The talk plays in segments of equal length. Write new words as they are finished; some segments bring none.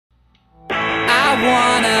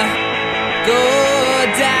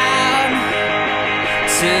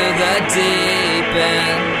to the deep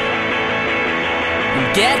end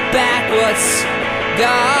and get back what's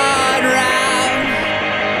gone round,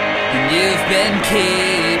 and you've been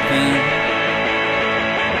keeping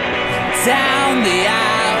down the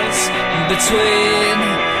aisles between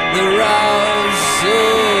the rows.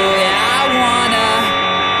 Ooh, yeah, I wanna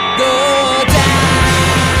go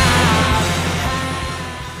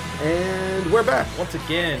down. And we're back. Once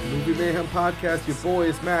again, Movie Mayhem Podcast, your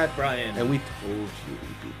boys, Matt. Brian. And we told you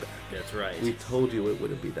we'd be back. That's right. We told you it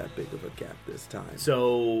wouldn't be that big of a gap this time.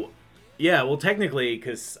 So, yeah, well, technically,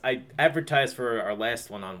 because I advertised for our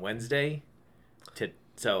last one on Wednesday.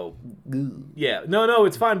 No,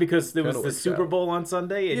 it's fine because there was the Super Bowl on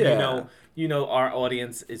Sunday, and you know, our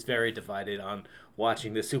audience is very divided on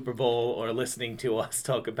watching the Super Bowl or listening to us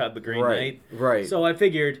talk about the Green Knight. Right. So I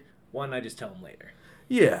figured, why don't I just tell them later?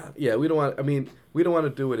 Yeah. We don't want to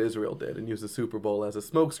do what Israel did and use the Super Bowl as a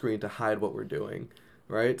smokescreen to hide what we're doing,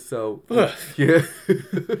 right? So, yeah.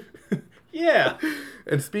 Yeah.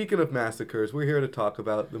 And speaking of massacres, we're here to talk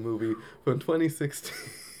about the movie from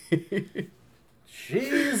 2016.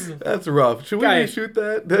 Jeez. That's rough. Should we reshoot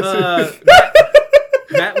that?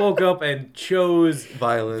 Matt woke up and chose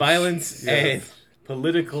violence and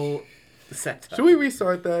political satire. Should we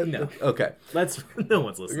restart that? No. Okay. No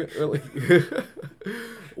one's listening.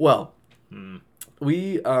 Well,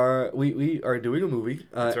 we are doing a movie,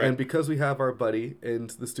 right. and because we have our buddy in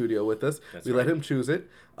the studio with us, let him choose it.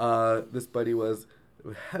 This buddy was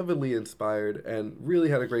heavily inspired and really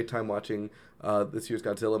had a great time watching this year's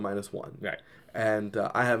Godzilla -1. Right. And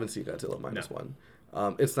I haven't seen Godzilla -1.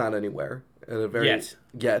 It's not anywhere. Yet.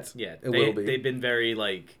 It will be. They've been very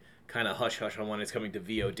kind of hush-hush on when it's coming to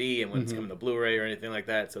VOD and when it's coming to Blu-ray or anything like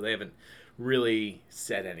that, so they haven't really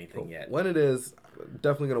said anything yet. When it is, I'm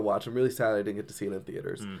definitely going to watch. I'm really sad I didn't get to see it in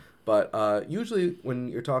theaters. But usually when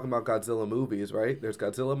you're talking about Godzilla movies, right, there's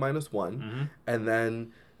Godzilla -1, and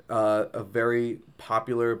then a very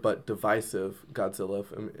popular but divisive Godzilla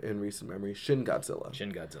in recent memory, Shin Godzilla.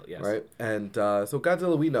 Shin Godzilla, yes. Right? And so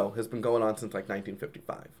Godzilla, we know, has been going on since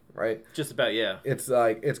 1955, right? Just about, yeah. It's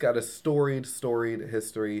it's got a storied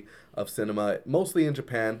history of cinema, mostly in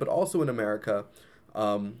Japan, but also in America.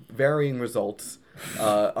 Varying results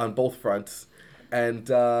on both fronts. And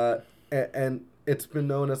it's been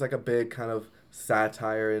known as a big kind of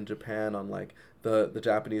satire in Japan on the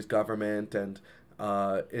Japanese government and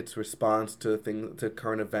its response to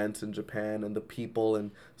current events in Japan and the people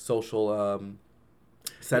and social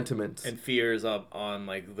sentiments and fears on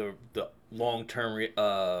the long-term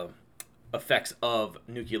effects of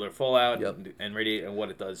nuclear fallout and and what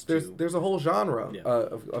it does there's a whole genre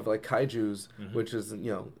of kaijus, which is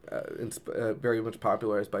very much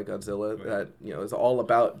popularized by Godzilla, that is all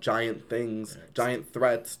about giant things, giant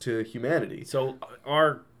threats to humanity. So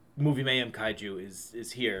our Movie Mayhem Kaiju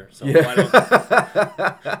is here, so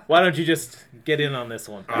why don't you just get in on this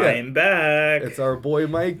one? I'm back. It's our boy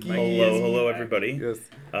Mikey. Hello everybody. Yes.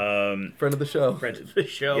 Friend of the show.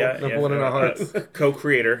 Number one in our hearts.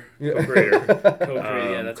 Co-creator. Co-creator.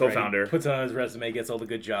 That's co-founder. Right. Puts it on his resume, gets all the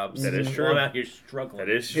good jobs. That is true. I'm out here struggling.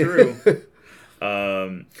 That is true.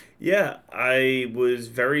 I was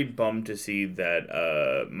very bummed to see that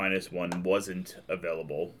 -1 wasn't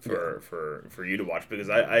available for you to watch, because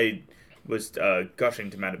I was gushing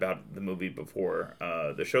to Matt about the movie before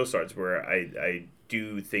the show starts, where I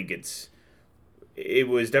do think it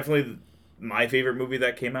was definitely my favorite movie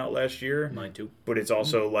that came out last year. Mine too. But it's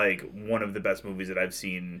also one of the best movies that I've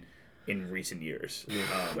seen in recent years.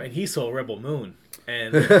 And he saw Rebel Moon,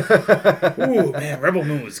 and ooh man, Rebel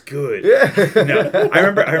Moon was good. No, I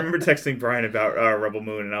remember texting Brian about Rebel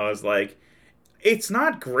Moon, and I was like, it's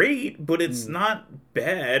not great, but it's not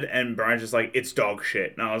bad. And Brian's just like, it's dog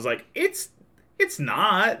shit, and I was like, it's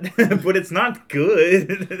not, but it's not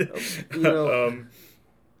good.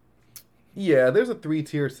 There's a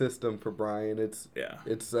 3-tier system for Brian. It's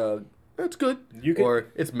good, or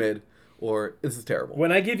it's mid, or this is terrible.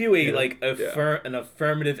 When I give you an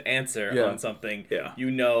affirmative answer on something, you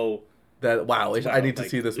know that I need to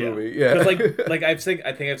see this movie. Yeah, I think I've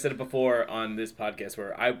said it before on this podcast,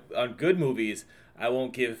 where on good movies I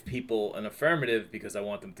won't give people an affirmative because I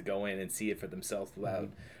want them to go in and see it for themselves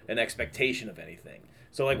without an expectation of anything.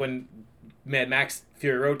 So when Mad Max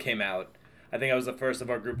Fury Road came out, I think I was the first of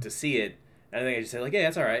our group to see it, and I think I just said yeah,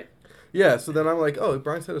 that's all right. Yeah, so then I'm like, oh,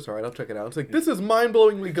 Brian said it's alright, I'll check it out. It's like, this is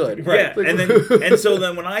mind-blowingly good. Yeah, Like, and so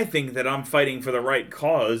then when I think that I'm fighting for the right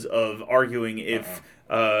cause of arguing if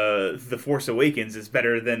The Force Awakens is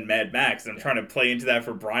better than Mad Max, and I'm trying to play into that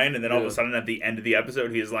for Brian, and then all of a sudden at the end of the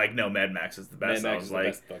episode he's like, no, Mad Max is the best. Mad I Max was is like, the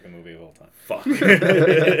best fucking movie of all time. fuck.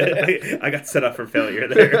 I got set up for failure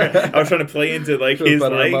there. I was trying to play into like Trying to his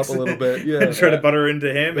butter him likes up a little bit, yeah. and try to butter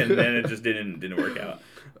into him, and then it just didn't work out.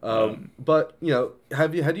 But, you know,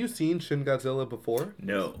 had you seen Shin Godzilla before?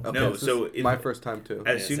 No, Okay, no. this So is my first time too.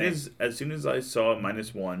 as soon as I saw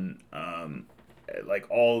 -1, like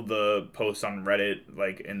all the posts on Reddit,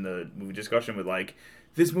 like in the movie discussion, with like,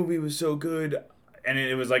 this movie was so good, and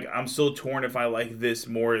it was like, I'm still torn if I like this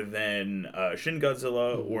more than Shin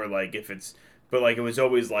Godzilla, or like if it's, but like it was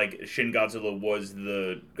always like Shin Godzilla was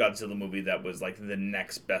the Godzilla movie that was like the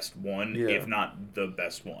next best one, if not the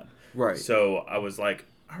best one. Right. So I was like,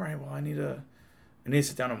 all right, well, I need to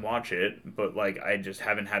sit down and watch it, but like I just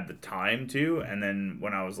haven't had the time to. And then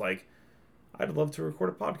when I was like, I'd love to record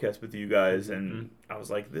a podcast with you guys, and I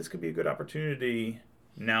was like, this could be a good opportunity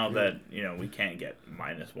now that, you know, we can't get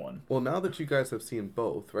 -1. Well, now that you guys have seen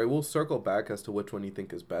both, right? We'll circle back as to which one you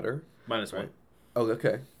think is better. -1. Oh,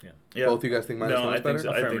 okay. Yeah. Both you guys think -1 is I better? think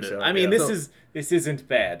so. I think so. I mean, yeah. this isn't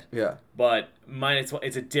bad, Yeah. but -1,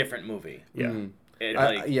 it's a different movie. Yeah.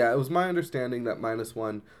 It was my understanding that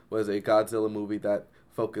 -1 was a Godzilla movie that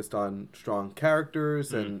focused on strong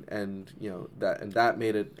characters and you know that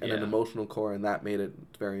made it an emotional core, and that made it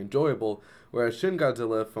very enjoyable. Whereas Shin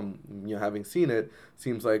Godzilla, from having seen it,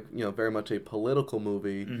 seems like very much a political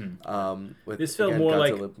movie. With, This felt again, more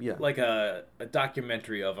Godzilla, like a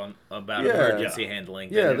documentary about Yeah. emergency handling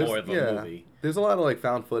than more of a movie. There's a lot of like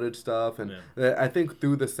found footage stuff, and I think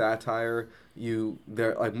through the satire,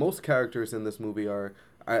 like most characters in this movie are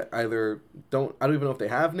I don't even know if they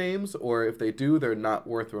have names, or if they do, they're not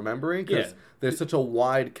worth remembering, because there's such a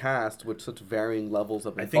wide cast with such varying levels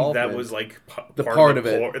of involvement. I think that was like part of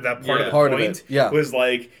it. That part of the point was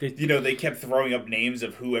like, they kept throwing up names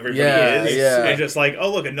of who everybody is, and just like,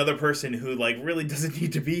 oh look, another person who like really doesn't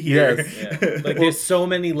need to be here. Yes. Like there's so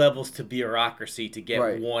many levels to bureaucracy to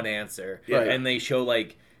get one answer, and they show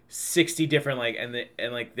like 60 different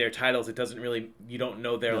and like their titles. It doesn't really, you don't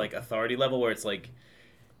know their like authority level, where it's like,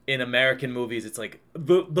 in American movies, it's like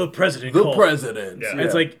the president. The president. Yeah.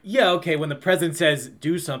 It's like, okay, when the president says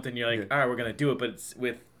do something, you're like, all right, we're gonna do it. But it's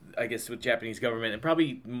with Japanese government and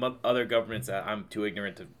probably other governments that I'm too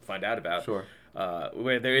ignorant to find out about. Sure.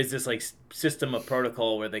 Where there is this like system of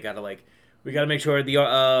protocol where they gotta we gotta make sure the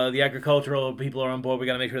agricultural people are on board. We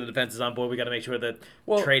gotta make sure the defense is on board. We gotta make sure that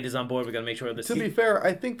trade is on board. We gotta make sure the. To be fair,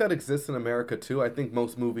 I think that exists in America too. I think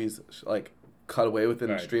most movies cut away with it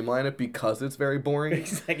and streamline it because it's very boring.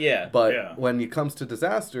 But when it comes to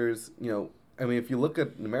disasters, I mean, if you look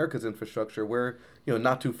at America's infrastructure, we're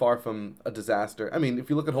not too far from a disaster. I mean, if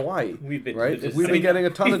you look at Hawaii, we've been getting a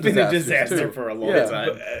ton of disasters. We've been a disaster for a long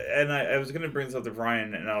time. And I was going to bring this up to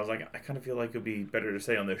Brian, and I was like, I kind of feel like it would be better to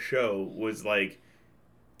say on this show was like,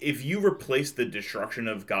 if you replace the destruction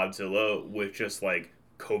of Godzilla with just like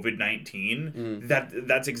COVID-19,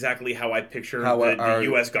 that's exactly how I picture the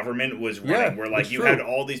U.S. government was running, where like you had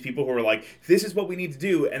all these people who were like, this is what we need to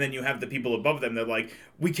do, and then you have the people above them that are like,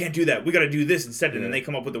 we can't do that, we got to do this instead, and then they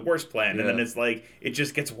come up with the worst plan, and then it's like, it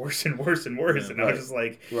just gets worse and worse and worse, and I was just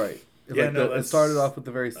like... It started off with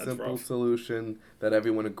a very simple solution that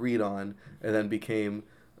everyone agreed on, and then became...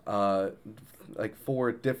 like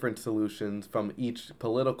 4 different solutions from each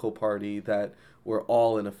political party that were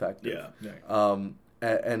all ineffective.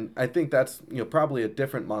 And I think that's probably a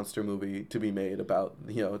different monster movie to be made about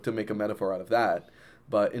to make a metaphor out of that.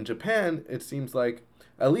 But in Japan, it seems like,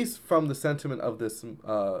 at least from the sentiment of this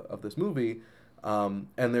movie, and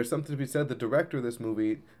there's something to be said. The director of this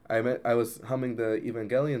movie, I was humming the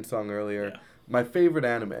Evangelion song earlier. Yeah. My favorite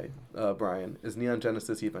anime, Brian, is Neon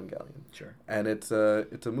Genesis Evangelion. Sure. And it's a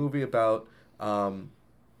movie about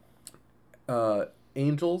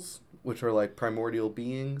angels, which are like primordial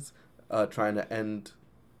beings, trying to end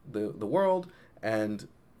the world, and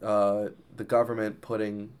the government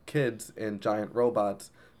putting kids in giant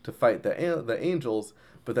robots to fight the angels,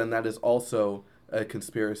 but then that is also a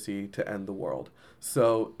conspiracy to end the world.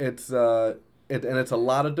 So it's a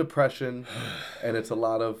lot of depression, and it's a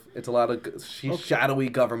lot of shadowy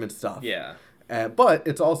government stuff. Yeah. But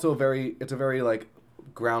it's also a very like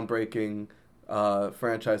groundbreaking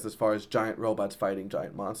franchise as far as giant robots fighting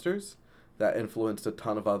giant monsters. that influenced a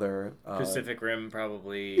ton of other Pacific Rim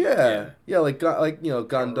probably. Yeah, like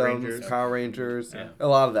Gundams, Rangers. Power Rangers, Yeah. a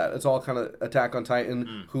lot of that. It's all kind of Attack on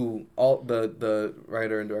Titan. Who all the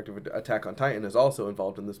writer and director of Attack on Titan is also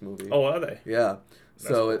involved in this movie. Oh, are they? Yeah.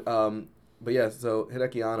 So but yeah, so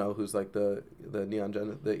Hideki Anno, who's like the the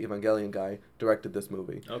Evangelion guy, directed this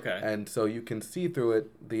movie. Okay. And so you can see through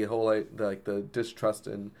it the whole the distrust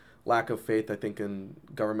and lack of faith, I think, in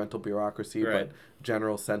governmental bureaucracy, Right. but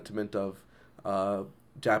general sentiment of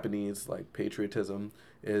Japanese like patriotism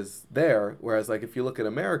is there. Whereas like if you look at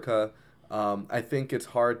America, I think it's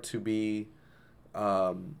hard to be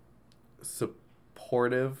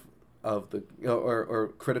supportive of the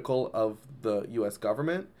or critical of the U.S.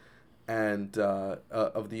 government and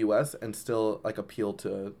of the U.S. and still like appeal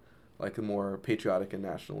to like a more patriotic and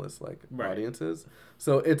nationalist like Right. audiences.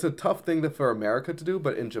 So it's a tough thing for America to do,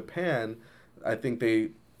 but in Japan, I think they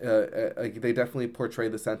definitely portray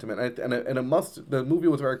the sentiment, and it must. The movie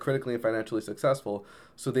was very critically and financially successful.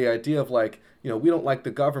 So the idea of like, we don't like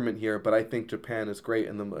the government here, but I think Japan is great,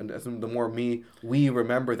 and the more we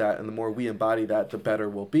remember that, and the more we embody that, the better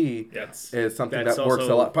we'll be. That's- is something that's that works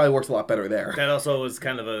also- a lot. Probably works a lot better there. That also was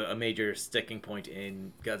kind of a major sticking point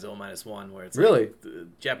in Godzilla -1, where it's Really? like the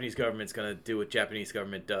Japanese government's gonna do what Japanese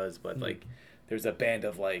government does, but like there's a band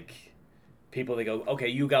of like people that go, okay,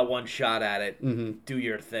 you got one shot at it, do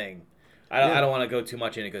your thing. I don't want to go too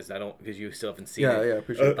much in it because you still haven't seen it. Yeah,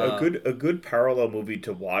 appreciate that. A good parallel movie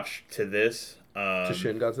to watch to this. To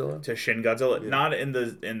Shin Godzilla. To Shin Godzilla, not in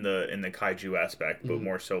the kaiju aspect, but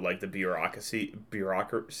more so like the bureaucracy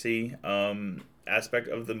aspect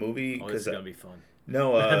of the movie. Oh, this is gonna be fun.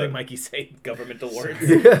 No, Having Mikey say governmental words.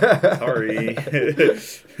 sorry,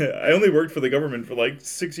 I only worked for the government for like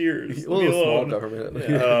 6 years. A little small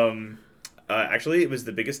government. Actually, it was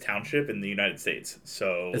the biggest township in the United States.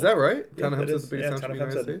 So Is that right? Yeah, Town of that Hempstead is is. the biggest Yeah, township in the Town of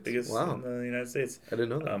United Hempstead, States? biggest Wow. in the United States. I didn't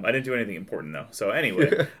know that. I didn't do anything important though. So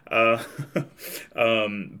anyway,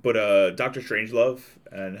 but Doctor Strangelove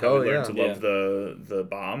and How We Learned to Love the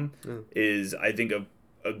Bomb is, I think,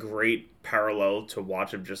 a great parallel to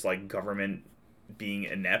watch of just like government being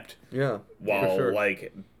inept. Yeah. While for sure.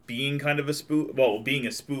 like being kind of a spoof. Well, being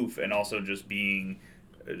a spoof and also just being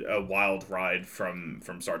a wild ride from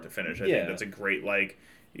start to finish. I think that's a great like.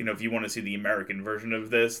 If you want to see the American version of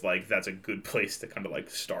this, like that's a good place to kind of like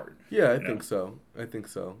start. Yeah, I think so.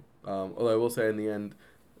 Although I will say in the end,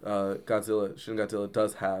 Shin Godzilla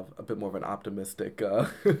does have a bit more of an optimistic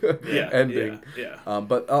ending. Yeah.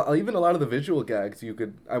 But even a lot of the visual gags,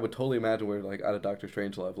 I would totally imagine were like out of Doctor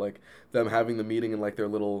Strangelove, like them having the meeting in like their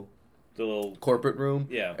little corporate room.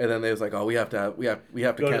 Yeah. And then they was like, oh, we have to Go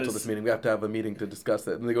to cancel this meeting. We have to have a meeting to discuss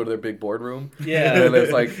it. And they go to their big boardroom. Yeah. And then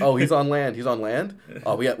it's like, oh, he's on land.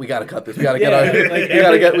 Oh, we got to cut this. We got to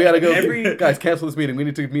Yeah, get go. Guys, cancel this meeting. We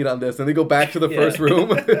need to meet on this. And they go back to the first room.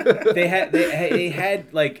 they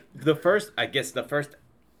had like the first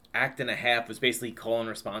act and a half was basically call and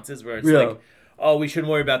responses where it's like, oh, we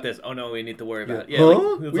shouldn't worry about this. Oh no, we need to worry about it. Yeah,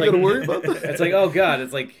 huh? we gotta worry about that? It's like, oh god,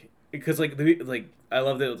 it's like because like I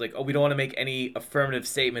love that it was like, oh, we don't want to make any affirmative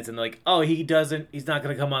statements, and they're like, oh, he's not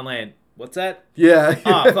gonna come on land. What's that? Yeah.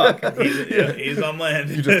 Oh fuck. He's on land.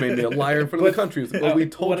 You just made me a liar in front of the country. Well, we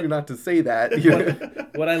told you not to say that.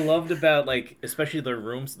 What I loved about like especially the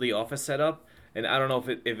rooms, the office setup, and I don't know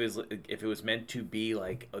if it was meant to be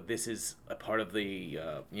like, oh, this is a part of the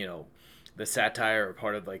the satire or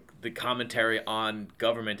part of like the commentary on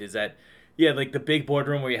government is that. Yeah, like the big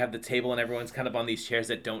boardroom where you have the table and everyone's kind of on these chairs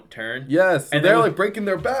that don't turn. Yes, and they're like breaking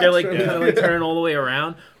their backs. They're like kind of like turning all the way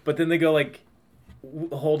around, but then they go like,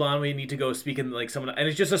 "Hold on, we need to go speak in like someone," and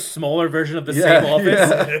it's just a smaller version of the same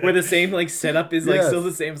office where the same like setup is like still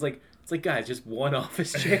the same. It's like guys, just one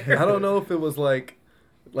office chair. I don't know if it was like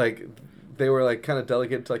they were like kind of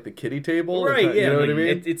delegated to like the kiddie table, right? You know what I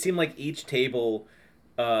mean? It seemed like each table.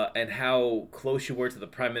 And how close you were to the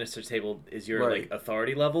prime minister's table is your like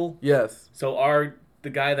authority level. Yes. So the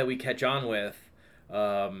guy that we catch on with,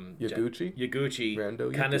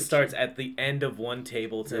 Yaguchi kind of starts at the end of one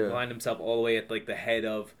table to find himself all the way at like the head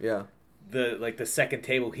of the second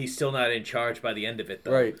table. He's still not in charge by the end of it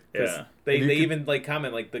though. Right. Yeah. They even like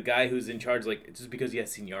comment like the guy who's in charge like it's just because he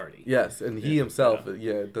has seniority. Yes, and he himself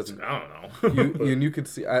doesn't. I don't know. you could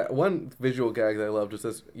see one visual gag that I loved was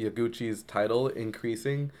this Yaguchi's title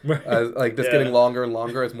increasing, like just getting longer and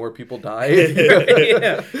longer as more people die.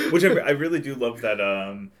 Which I really do love that.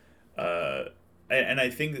 And I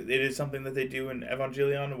think it is something that they do in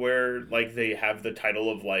Evangelion, where like they have the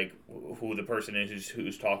title of like who the person is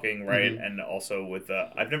who's talking, right? Mm-hmm. And also with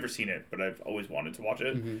I've never seen it, but I've always wanted to watch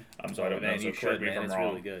it. So I don't know. So You correct should, me if man. I'm It's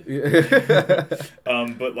wrong. really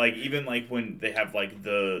good. But like even like when they have like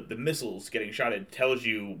the missiles getting shot, it tells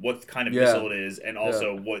you what kind of Yeah. missile it is, and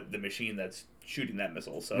also what the machine that's shooting that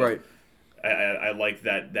missile. So Right. I like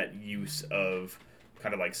that use of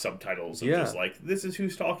kind of like subtitles of Yeah. just like this is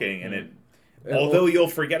who's talking, and it. And Although well- you'll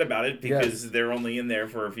forget about it because Yes. they're only in there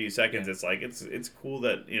for a few seconds, it's like it's cool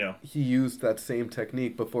that He used that same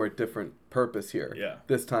technique but for a different purpose here. Yeah.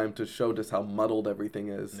 This time to show just how muddled everything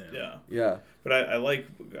is. yeah. Yeah. But I like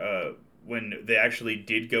when they actually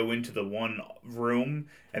did go into the one room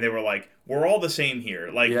and they were like, we're all the same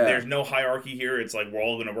here. Like, Yeah. there's no hierarchy here. It's like, we're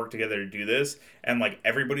all going to work together to do this. And, like,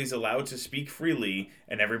 everybody's allowed to speak freely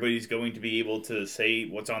and everybody's going to be able to say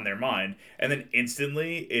what's on their mind. And then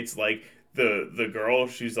instantly, it's like the girl,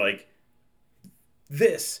 she's like,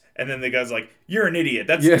 this, and then the guy's like, "You're an idiot.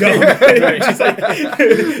 That's Yeah. dumb." Right? She's like,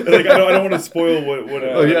 I don't want to spoil what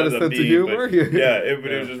Oh, you had a ends up sense of being, humor? but yeah, it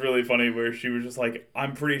was just really funny where she was just like,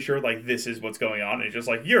 "I'm pretty sure like this is what's going on," and he's just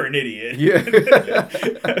like, "You're an idiot." Yeah.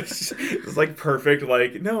 It's like perfect.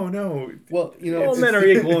 Like no. Well, you know, All men are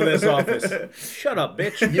equal in this office. Shut up,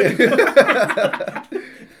 bitch.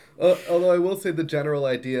 although I will say the general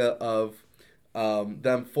idea of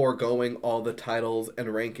them foregoing all the titles and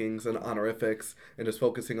rankings and honorifics and just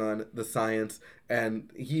focusing on the science. And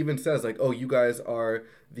he even says, like, oh, you guys are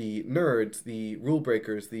the nerds, the rule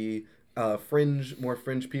breakers, the more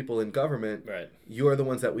fringe people in government. Right. You're the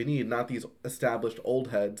ones that we need, not these established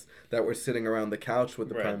old heads that were sitting around the couch with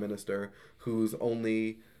the Right. prime minister whose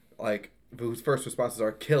first responses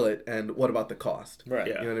are kill it and what about the cost? Right.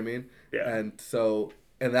 Yeah. You know what I mean? Yeah. And so,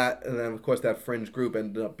 and then of course that fringe group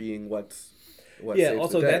ended up being what Yeah. saves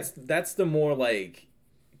Also, the day. that's the more like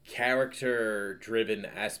character driven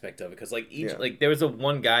aspect of it, because like each Yeah. like there was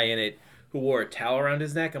one guy in it who wore a towel around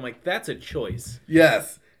his neck. I'm like, that's a choice.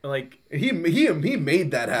 Yes. Like He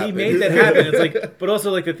made that happen. he made that happen. It's like, but also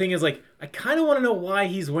like the thing is like, I kind of want to know why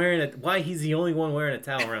he's the only one wearing a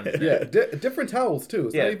towel around his neck. Yeah, different towels too.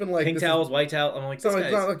 It's Yeah, not even like pink this is- towels, white towel. I'm like, It's this not,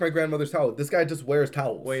 guy's not like my grandmother's towel. This guy just wears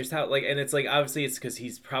towels. wears towel. Like, and it's like obviously it's because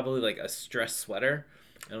he's probably like a stress sweater.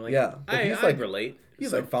 And I'm like, Yeah, but I he's like- relate. He's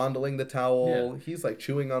So, like fondling the towel. Yeah. He's like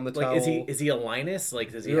chewing on the like, towel. is he a Linus?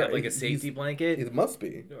 Like, does he Yeah, have like a he's- safety blanket? It must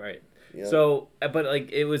be. Right. Yeah. So, but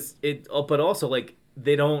like but also like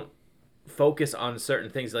they don't focus on certain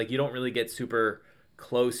things. Like you don't really get super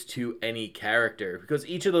close to any character because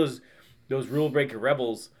each of those rule breaker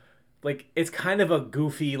rebels, like it's kind of a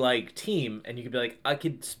goofy like team, and you could be like, I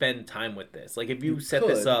could spend time with this. Like if you set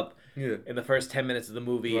this could. up Yeah. in the first 10 minutes of the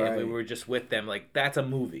movie and we Right. were just with them, like that's a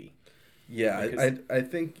movie. Yeah, Because- I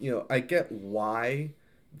think, I get why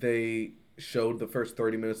they showed the first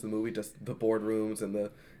 30 minutes of the movie, just the boardrooms and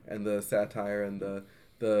the satire and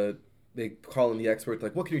the they call in the expert,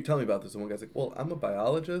 like, what can you tell me about this? And one guy's like, well, I'm a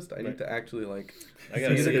biologist. I need to actually, like, I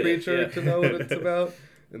gotta see see the it, creature yeah. to know what it's about.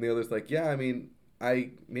 And the other's like, yeah, I mean,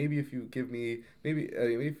 maybe if you give me,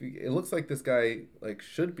 it looks like this guy, like,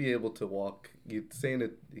 should be able to walk. You're saying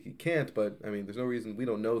that he can't, but, I mean, there's no reason we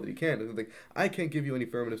don't know that he can. And it's like, I can't give you any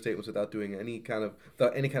affirmative statements without any kind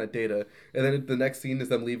of data. And then the next scene is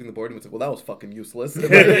them leaving the board, and it's like, well, that was fucking useless.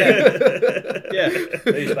 Yeah,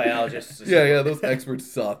 these biologists. Yeah, those experts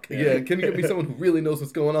suck. Yeah, can you give me someone who really knows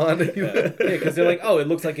what's going on? Yeah, because they're like, oh, it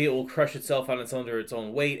looks like it will crush itself on its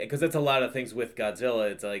own weight. Because that's a lot of things with Godzilla.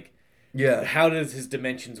 It's like, Yeah. how does his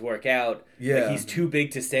dimensions work out? Yeah. Like he's too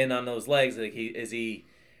big to stand on those legs. Like is he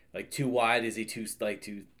like too wide? Is he too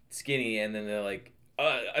skinny? And then they're like,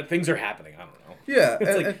 things are happening. I don't know. Yeah, It's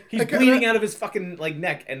and- like and he's I kinda- bleeding out of his fucking like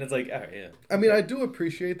neck, and it's like, oh yeah. I mean, I do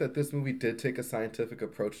appreciate that this movie did take a scientific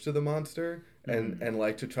approach to the monster and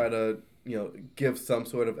like to try to, give some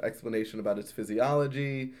sort of explanation about its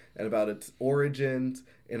physiology and about its origins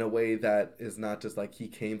in a way that is not just like he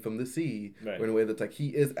came from the sea, Right. or in a way that's like he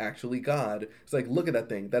is actually God. It's like, look at that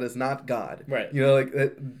thing. That is not God. Right.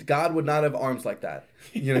 Like God would not have arms like that.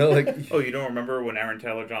 Like Oh, you don't remember when Aaron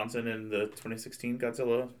Taylor Johnson in the 2016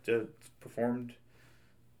 Godzilla performed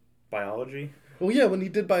biology? Well, yeah, when he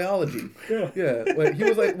did biology. Yeah. When he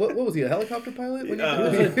was like, what was he, a helicopter pilot?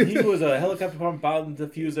 When He was a helicopter bomb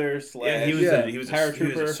diffuser / Yeah, he was Yeah. he was a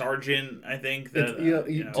paratrooper. sergeant, I think. It's-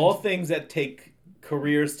 That, all things that take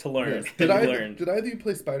careers to learn. Did and either learn. of you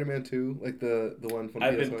play Spider-Man 2? Like the one from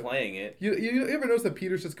I've PS1? been playing it. You ever notice that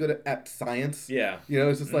Peter's just good at science? Yeah.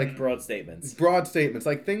 It's just like Broad statements. broad statements,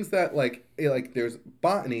 like things that like there's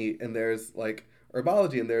botany and there's like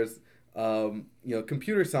herbology and there's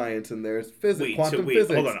computer science, and there's physics, Wait,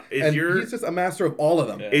 physics. hold on. And he's just a master of all of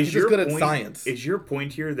them. Yeah. He's just good at science. Is your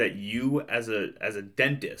point here that you, as a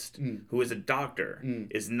dentist who is a doctor,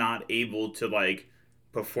 is not able to like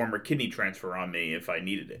perform a kidney transfer on me if I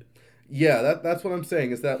needed it? Yeah, that's what I'm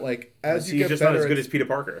saying. Is that like as you He's get just better, not as good as Peter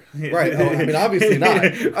Parker, right? Oh, I mean, obviously not.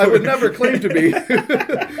 I would never claim to be.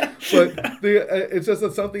 But it's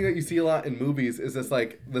just something that you see a lot in movies. Is just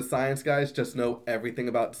like the science guys just know everything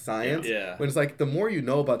about science. Yeah. When it's like the more you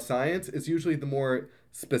know about science, it's usually the more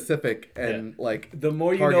specific and like the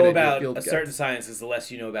more you targeted know your about field a certain gets. science is the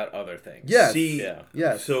less you know about other things. Yes. Yeah.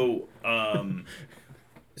 Yes. So,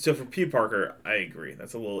 so for Peter Parker, I agree.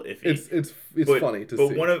 That's a little iffy. It's funny to but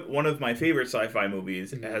see. one of my favorite sci-fi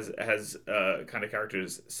movies has kind of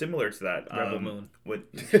characters similar to that. Rebel Moon. With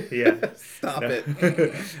Stop it.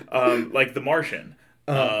 like The Martian.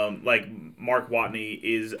 Like Mark Watney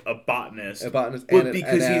is a botanist. But But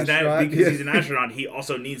because he's an astronaut, he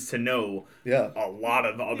also needs to know Yeah. a lot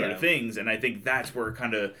of other Yeah. things, and I think that's where it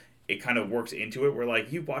kind of works into it. Where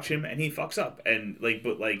like you watch him and he fucks up, and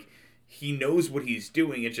but he knows what he's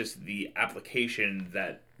doing. It's just the application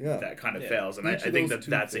that kind of fails, and I Each of think those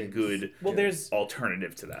two that's a things. good There's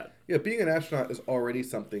alternative to that. Yeah, being an astronaut is already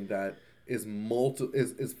something that is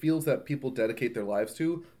fields that people dedicate their lives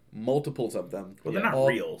to, multiples of them. Well, they're not All-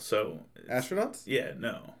 real, so Astronauts? yeah,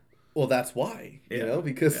 no. Well, that's why, Yeah.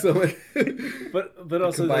 because Yeah. so many but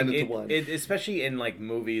also combined like, into one. it especially in like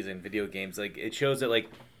movies and video games, like it shows that like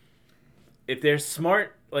if they're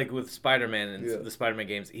smart, like with Spider-Man and the Spider-Man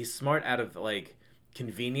games, he's smart out of like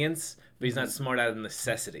convenience, but he's not smart out of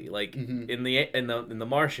necessity. Like in the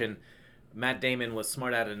Martian, Matt Damon was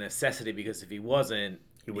smart out of necessity because if he wasn't,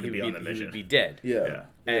 He wouldn't be on the mission. He would be dead. yeah.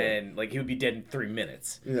 And like he would be dead in 3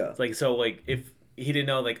 minutes. Yeah. It's like so like if he didn't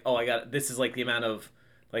know like this is like the amount of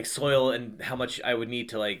like soil and how much I would need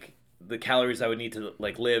to like the calories I would need to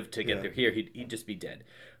like live to get there here, he'd just be dead.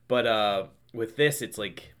 But with this, it's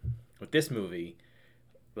like with this movie,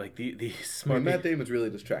 like the smart Matt Damon's really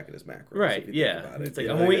just tracking his macros. right? if you think Yeah, about it. it's like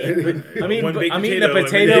Yeah. I'm eating a potato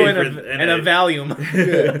potato every and day a Valium.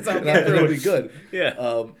 Yeah, and I'm really good.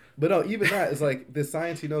 Yeah. But no, even that is like the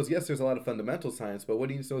science he knows. Yes, there's a lot of fundamental science, but what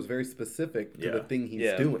he knows is very specific to the thing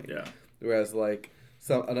he's doing. Yeah. Whereas like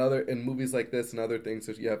in movies like this and other things,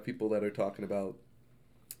 you have people that are talking about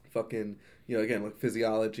fucking again like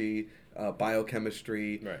physiology,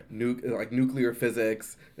 biochemistry, Right. nuclear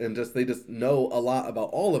physics, and they just know a lot about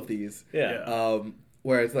all of these. Yeah.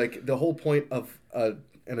 Whereas like the whole point of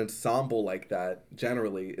an ensemble like that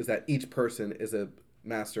generally is that each person is a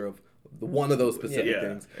master of one of those specific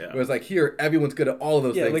things. Yeah. Whereas like here, everyone's good at all of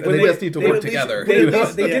those things, like and when they just need to work together. They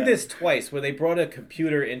Yeah. did this twice where they brought a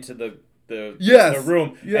computer into the Yes,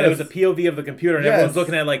 room, yes. and it was a POV of the computer, and Yes. everyone's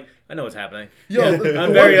looking at it like, I know what's happening. Yo,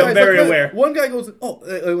 I'm very aware. One guy goes,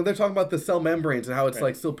 when they're talking about the cell membranes and how it's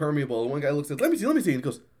like still permeable. And one guy looks at, let me see, and he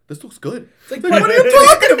goes, this looks good. It's like, what are you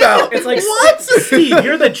talking about? It's like, what? Steve,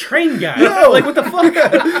 you're the train guy. No. Like, what the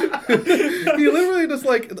fuck? He literally just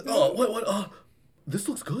like, this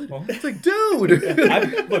looks good. It's like, dude.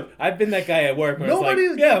 I've been that guy at work where Nobody-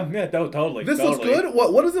 it's like, yeah, totally. This totally. looks good?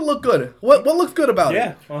 What does it look good? What looks good about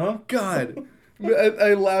Yeah, it? God.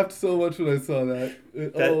 I laughed so much when I saw that.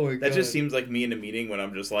 Oh my God. That just seems like me in a meeting when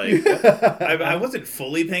I'm just like, I wasn't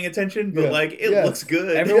fully paying attention, but like it looks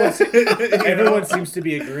good. Everyone seems to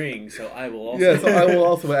be agreeing, so I will also. Yeah, so I will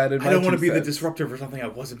also add in my I don't want to 2 be the cents. disruptor for something I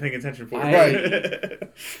wasn't paying attention for. Right.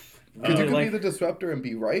 Because you could like- be the disruptor and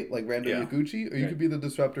be right, like Rando Yeah. Yaguchi, or you could be the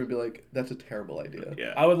disruptor and be like, that's a terrible idea.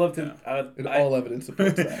 Yeah. I would love to. And all evidence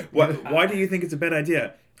supports that. Why do you think it's a bad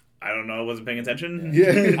idea? I don't know. I wasn't paying attention.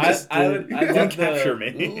 Yeah. I Didn't love capture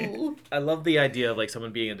the. me. I love the idea of like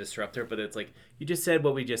someone being a disruptor, but it's like you just said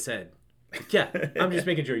what we just said. Yeah, I'm just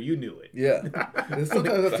making sure you knew it. Yeah. And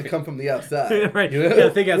sometimes it has to come from the outside. Right. You know? Yeah,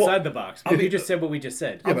 think outside the box. You just said what we just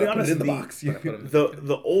said. Yeah, I'll be but I put honest, it in the the- box.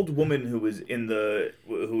 The old woman who was in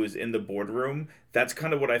the boardroom, that's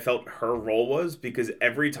kind of what I felt her role was, because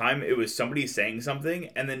every time it was somebody saying something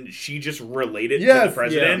and then she just related to Yes, the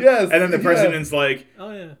president, yeah, yes, and then the yeah. president's like,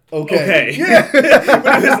 Oh yeah. okay. Yeah. But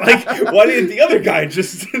it was like, why didn't the other guy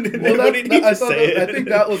just why didn't he I just thought say that- it? I think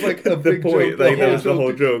that was like a big point, joke. like, that was the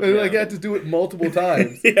whole joke, And yeah. like, you had to do it multiple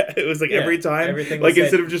times. Yeah, it was like every time, everything like was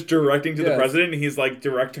instead said. of just directing to the Yes. president, he's like,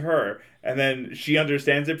 direct to her. And then she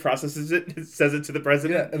understands it, processes it, says it to the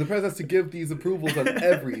president. Yeah, and the president has to give these approvals on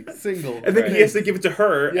every single And then thing. he has to give it to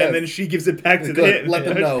her, Yes. and then she gives it back to Good, him. let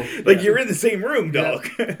them know. Like, Yeah. you're in the same room, dog.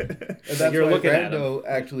 And that's You're why looking at Rando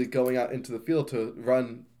actually going out into the field to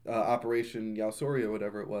run Operation Yausori or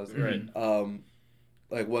whatever it was. Right.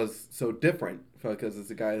 was so different because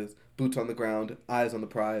it's a guy that's boots on the ground, eyes on the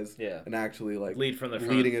prize, and actually like lead from the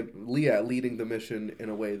front. leading the mission in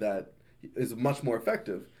a way that is much more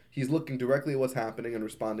effective. He's looking directly at what's happening and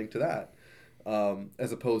responding to that.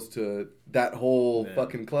 As opposed to that whole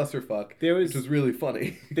fucking clusterfuck, which was really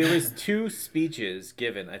funny. There was 2 speeches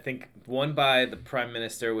given. I think one by the Prime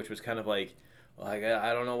Minister, which was kind of like,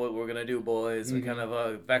 I don't know what we're going to do, boys. We're kind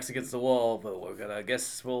of backs against the wall, but we're going to, I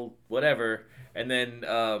guess we'll, whatever. And then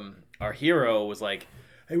our hero was like,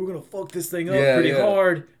 hey, we're going to fuck this thing up pretty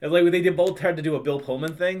hard. And like they both tried to do a Bill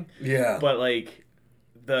Pullman thing. Yeah. But like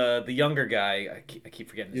the younger guy, I keep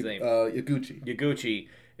forgetting his name. Yaguchi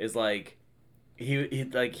is like,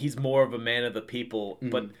 he's more of a man of the people,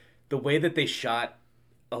 but the way that they shot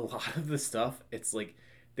a lot of the stuff, it's like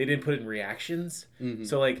they didn't put in reactions.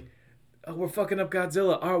 So like, oh, we're fucking up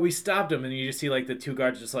Godzilla. Oh, we stopped him, and you just see like the 2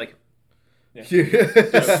 guards just like,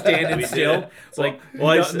 just standing still. It's like,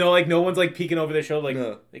 no one's like peeking over their shoulder,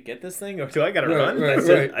 like, they get this thing, or do I gotta run?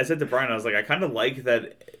 I said to Brian, I was like, I kind of like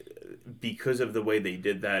that because of the way they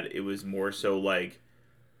did that. It was more so like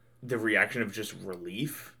the reaction of just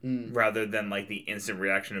relief rather than like the instant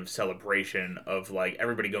reaction of celebration of like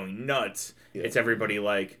everybody going nuts. It's everybody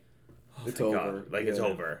like, oh, it's over. God. Like it's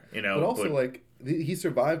over, you know. But also like he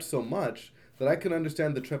survived so much that I can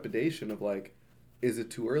understand the trepidation of like, is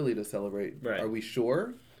it too early to celebrate? Right. Are we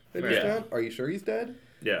sure that he's dead? Are you sure he's dead?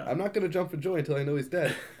 Yeah. I'm not going to jump for joy until I know he's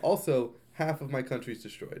dead. Also, half of my country's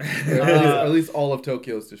destroyed. Or at least all of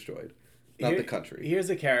Tokyo's destroyed. Not the country.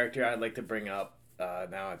 Here's a character I'd like to bring up.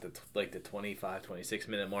 Now at the 25, 26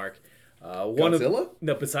 minute mark. Godzilla?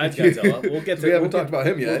 No, besides Godzilla. We'll get to, we haven't talked about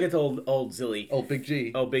him yet. We'll get to old Zilly. Old Big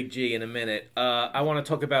G. Oh, Big G in a minute. I want to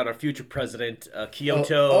talk about our future president,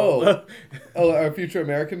 Kyoto. Our future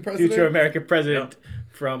American president? Future American president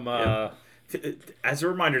from... As a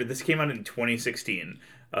reminder, this came out in 2016.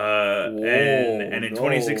 And in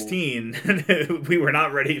 2016, we were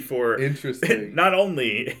not ready for... Interesting. Not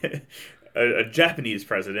only a Japanese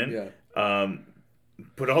president...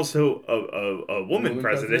 but also a woman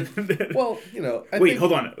president. Well, you know...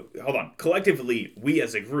 Hold on. Collectively, we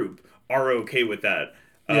as a group are okay with that.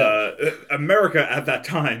 America at that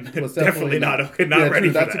time was definitely not ready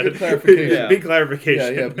for that. That's a good clarification. Big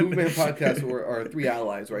clarification. Yeah. Movement podcasts are 3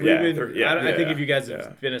 allies, right? I think if you guys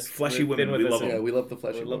have been fleshy women, we love them. Yeah, we love the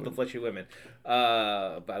fleshy women. We love the fleshy women.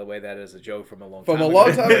 By the way, that is a joke from a long time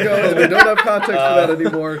ago. And we don't have context for that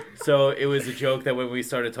anymore. So it was a joke that when we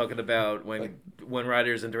started talking about when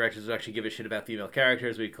writers and directors would actually give a shit about female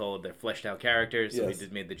characters, we called their fleshed out characters. So we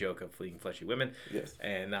just made the joke of fleeing fleshy women. Yes.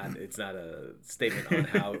 And it's not a statement on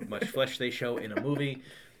how much flesh they show in a movie.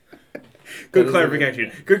 Good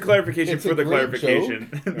clarification. Good clarification for the clarification.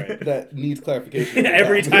 That needs clarification.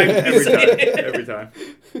 Every time.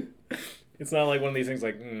 It's not like one of these things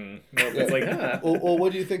like, nope. It's like, Well,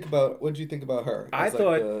 what do you think about her? I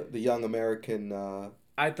thought the young American.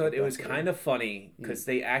 I thought it was kind of funny because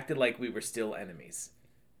they acted like we were still enemies.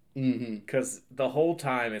 Because the whole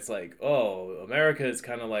time it's like, oh, America is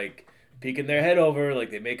kind of like peeking their head over,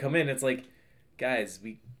 like they may come in. It's like, guys,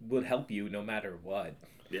 we would help you no matter what.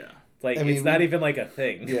 Yeah. Like, it's not even like a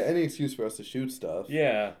thing. Yeah, any excuse for us to shoot stuff.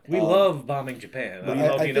 Yeah. We love bombing Japan.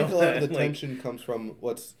 I think a lot of the tension comes from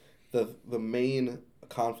what's the main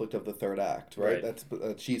conflict of the third act, right? That's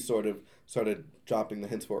she sort of started dropping the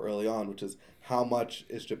hints for early on, which is how much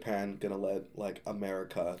is Japan going to let, like,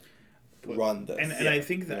 America run this? And I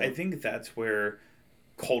think I think that's where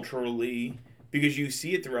culturally, because you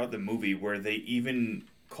see it throughout the movie where they even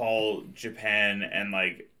call Japan and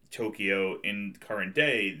like Tokyo in current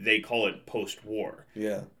day, they call it post-war.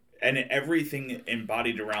 Yeah. And everything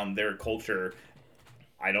embodied around their culture,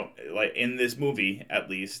 I don't like in this movie at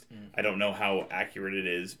least. I don't know how accurate it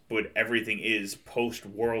is, but everything is post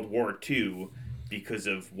World War II because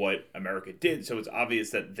of what America did. So it's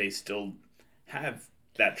obvious that they still have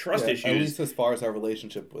that trust issues. At least as far as our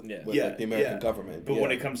relationship with like, the American government. But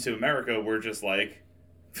when it comes to America, we're just like,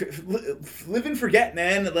 live and forget,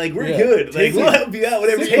 man. Like, we're good. Like, we'll help you out,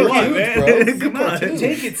 whatever you want, man. Come on.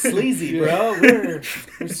 Take it sleazy, bro. We're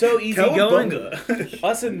so easygoing.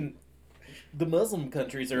 Us and the Muslim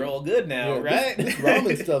countries are all good now, right? This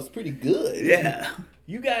ramen stuff's pretty good. Yeah.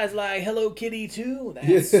 You guys like Hello Kitty too?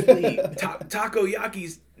 That's sweet.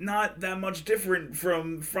 Takoyaki's not that much different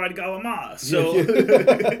from fried calamari. So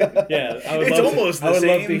I would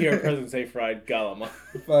love to hear a president say fried calamari.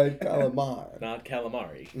 Fried calamari. Not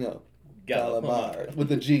calamari. No. Calamari.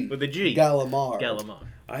 With a G. With a G. Calamari.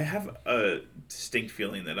 I have a distinct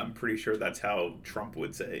feeling that I'm pretty sure that's how Trump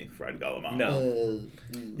would say fried calamari. No.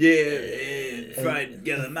 Fried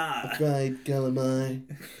calamari. Fried calamari.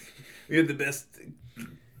 We have the best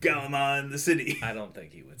Galama in the city. I don't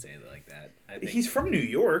think he would say it like that. I think He's from New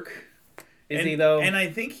York. Is he though? And I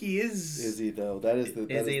think he is. Is he though? That is the.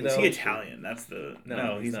 Is he, Is though? he Italian? That's the.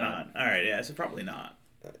 No, he's not. All right, yeah, so probably not.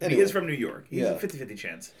 Anyway. He is from New York. He's Yeah. a 50-50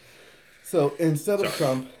 chance. So instead of Sorry.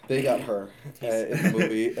 Trump, they got her in the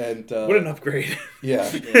movie, and What an upgrade. yeah.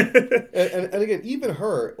 And again, even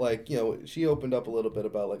her, like, you know, she opened up a little bit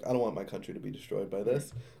about, like, I don't want my country to be destroyed by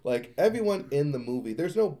this. Like, everyone in the movie,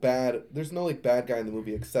 there's no like bad guy in the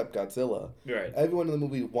movie except Godzilla. Right. Everyone in the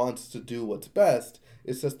movie wants to do what's best.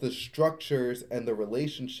 It's just the structures and the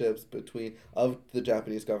relationships of the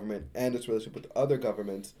Japanese government and its relationship with other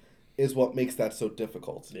governments is what makes that so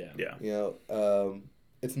difficult. Yeah. Yeah. You know,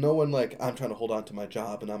 it's no one like, I'm trying to hold on to my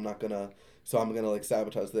job and I'm gonna like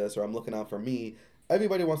sabotage this, or I'm looking out for me.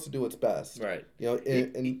 Everybody wants to do what's best. Right. You know,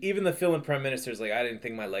 and Even the villain prime minister's like, I didn't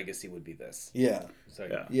think my legacy would be this. yeah. So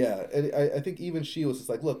Yeah. Yeah. And I think even she was just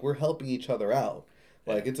like, look, we're helping each other out.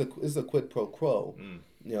 Like, it's a quid pro quo.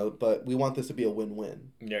 You know, but we want this to be a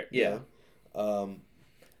win-win. Yeah. Yeah.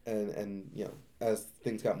 And you know, as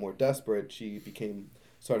things got more desperate, she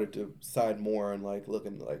started to side more and like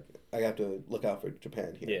looking like, I have to look out for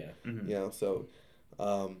Japan here. Yeah. You know, so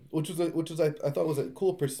which was I thought was a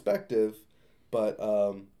cool perspective, but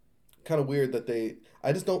kind of weird that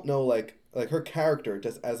I just don't know, like her character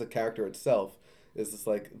just as a character itself is just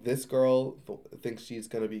like, this girl thinks she's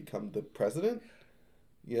gonna become the president.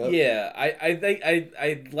 Yep. Yeah, I think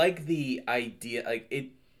I like the idea, like it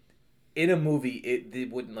in a movie.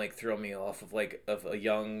 It wouldn't like throw me off of a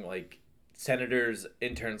young like senators,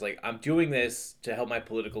 interns, like, I'm doing this to help my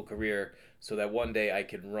political career so that one day I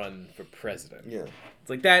can run for president. Yeah. It's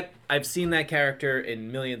like that. I've seen that character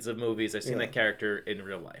in millions of movies. I've seen that character in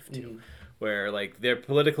real life too, where like their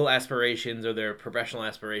political aspirations or their professional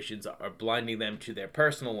aspirations are blinding them to their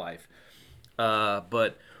personal life.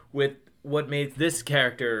 But with what made this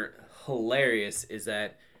character hilarious is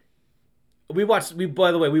that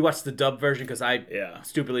by the way we watched the dub version because I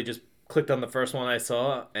stupidly just clicked on the first one I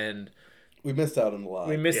saw, and we missed out on a lot.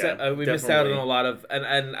 We missed out on a lot of,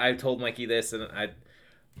 and I told Mikey this, and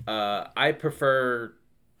I prefer,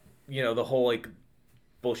 you know, the whole like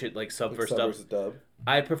bullshit like sub versus dub.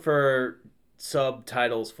 I prefer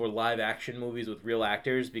subtitles for live action movies with real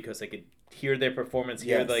actors because I could hear their performance,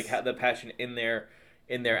 hear like the passion in their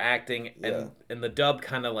acting, and the dub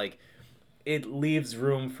kind of like, it leaves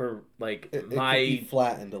room for like it could be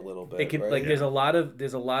flattened a little bit. It could right? like there's a lot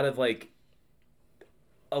of like.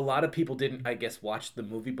 A lot of people didn't, I guess, watch the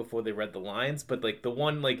movie before they read the lines, but like the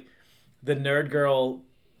one, like the nerd girl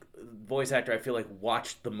voice actor, I feel like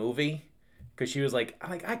watched the movie because she was like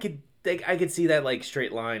I could see that like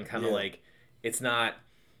straight line kind of like, it's not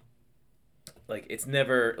like, it's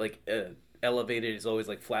never like elevated. It's always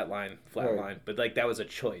like flat line, but like that was a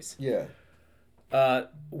choice. Yeah.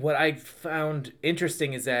 What I found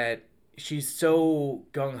interesting is that she's so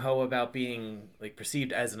gung-ho about being like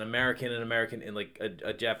perceived as an American in like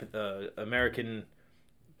a American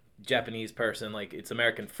Japanese person, like it's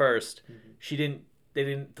American first. They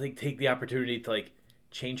didn't like take the opportunity to like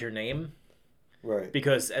change her name, right?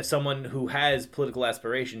 Because as someone who has political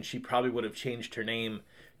aspirations, she probably would have changed her name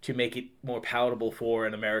to make it more palatable for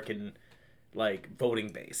an American like voting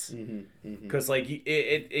base. Because like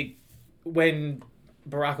it when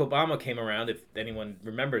Barack Obama came around, if anyone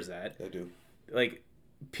remembers that. I do. Like,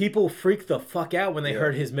 people freaked the fuck out when they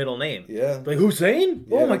heard his middle name. Yeah. Like, Hussein?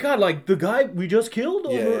 Yeah. Oh my god, like, the guy we just killed?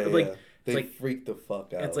 Like, they like, freaked the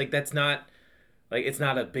fuck out. It's like, that's not, like, it's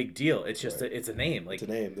not a big deal. It's just, it's a name. Like, it's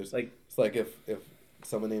a name. There's like, it's like if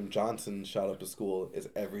someone named Johnson shot up a school, is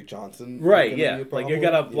every Johnson right, yeah. Like, you're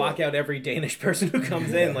gonna block out every Danish person who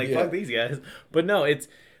comes in. Like, fuck these guys. But no, it's,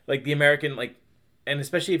 like, the American, like, and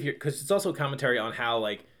especially if you're, because it's also a commentary on how,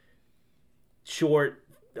 like, short,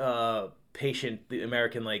 patient the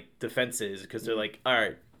American, like, defense is, because they're like, all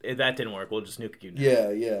right, if that didn't work, we'll just nuke you now.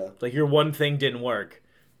 Yeah. Like, your one thing didn't work,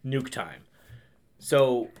 nuke time.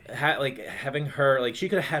 So, having her, like, she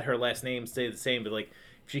could have had her last name stay the same, but, like,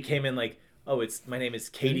 if she came in, like, oh, my name is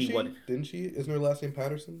Katie, Didn't she? Isn't her last name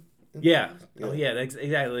Patterson? Yeah. Oh, yeah, that's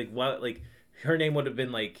exactly. Like, what, like, her name would have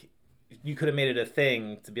been, like, you could have made it a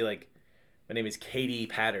thing to be, like, my name is Katie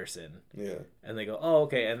Patterson. Yeah. And they go, oh,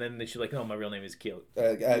 okay. And then she's like, no, my real name is Keel.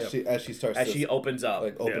 As she starts as to, she opens up.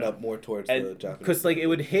 like, open up more towards the Japanese. Because, like, it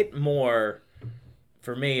would hit more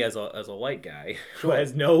for me as a white guy who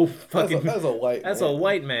has no fucking... As a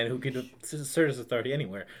white man who could assert his authority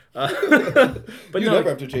anywhere. But you never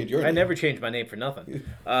have to change your name. I never changed my name for nothing.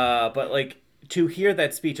 But, like, to hear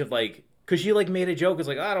that speech of, like... Because she, like, made a joke. It's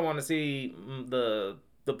like, I don't want to see the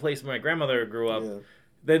place where my grandmother grew up. Yeah.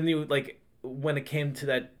 Then you, like... when it came to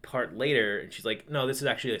that part later, and she's like, "No, this is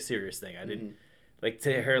actually a serious thing." I didn't like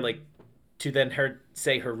to her like to then her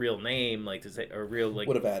say her real name, like to say her real like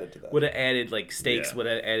Would have added to that. would have added like stakes, Yeah. would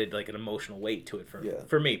have added like an emotional weight to it Yeah.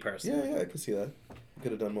 for me personally. Yeah, I can see that.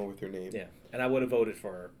 Could have done more with her name. Yeah, and I would have voted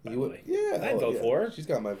for her. By You the would? way. Yeah. I'd vote for her. She's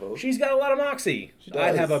got my vote. She's got a lot of moxie. She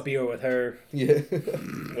I'd does. have a beer with her. Yeah.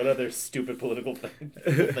 What other stupid political thing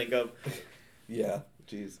people think of? Yeah.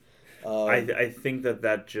 Jeez. I think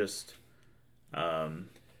that just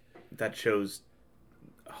that shows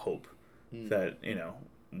hope that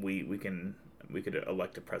we could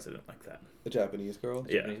elect a president like that. A Japanese girl.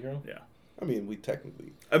 Yeah. Japanese girl? Yeah. I mean, we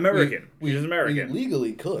technically American. She's American. We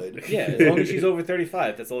legally could. Yeah, as long as she's over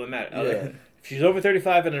 35, that's all that matters. Yeah. If she's over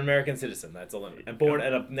 35 and an American citizen, that's all that matters. And born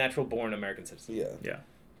and a natural born American citizen. Yeah. Yeah.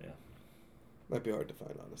 Might be hard to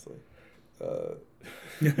find, honestly.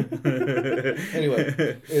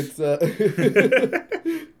 Anyway, it's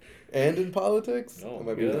and in politics, Oh, that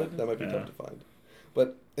might good. be tough to find.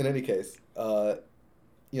 But in any case, I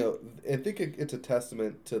think it's a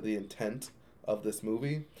testament to the intent of this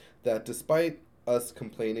movie that despite us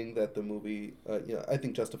complaining that the movie, I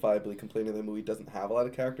think justifiably complaining that the movie doesn't have a lot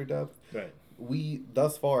of character depth. Right. We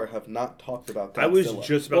thus far have not talked about Godzilla. I was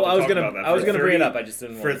just about Well, to talk about that. I was For gonna bring it 30 up. I just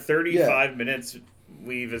didn't For want to. 35 minutes,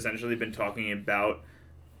 we've essentially been talking about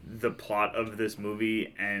the plot of this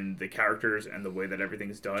movie and the characters and the way that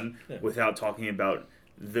everything's done without talking about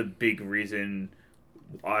the big reason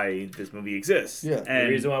why this movie exists. Yeah. And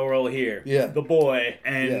The reason why we're all here. Yeah. The boy.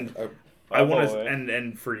 and Yeah, I want boy. to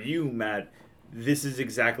and for you, Matt, this is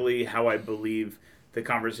exactly how I believe the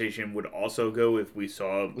conversation would also go if we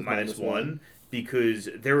saw With minus one, because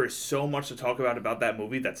there is so much to talk about that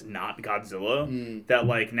movie that's not Godzilla that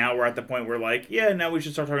like now we're at the point where like now we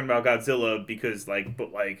should start talking about Godzilla because but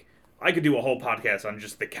I could do a whole podcast on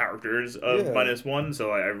just the characters of minus one,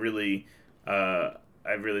 so I really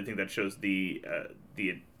think that shows the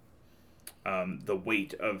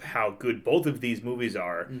weight of how good both of these movies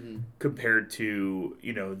are compared to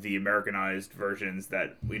the Americanized versions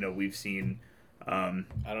that we've seen. I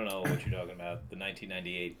don't know what you're talking about. The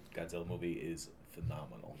 1998 Godzilla movie is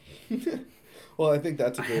phenomenal. Well, I think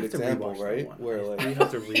that's a I great have to example, rewatch that right? one. Where like We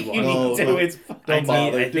have to rewatch. No, Dude, no. it's Don't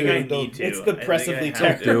bother, I think I dude, need to. It's I think I depressively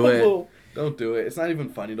have to. terrible. Don't do it. It's not even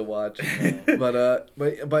funny to watch.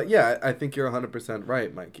 but yeah, I think you're 100%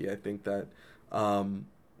 right, Mikey. I think that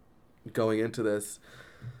going into this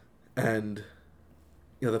and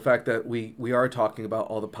the fact that we are talking about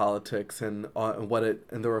all the politics and what it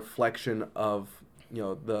and the reflection of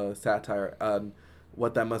the satire and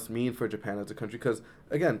what that must mean for Japan as a country, because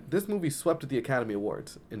again, this movie swept the Academy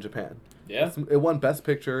Awards in Japan. Yeah. It won Best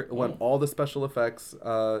Picture. It won all the special effects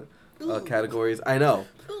categories. I know.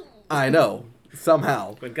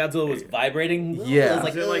 Somehow. When Godzilla was vibrating, Yeah. I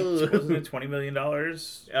was Wasn't it $20 million?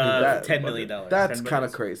 $10 million. That's 10 kind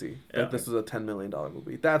of minutes. crazy Yeah. that this was a $10 million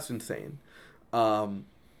movie. That's insane.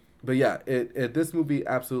 But yeah, this movie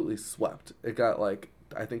absolutely swept. It got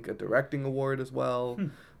I think a directing award as well.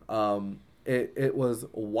 It was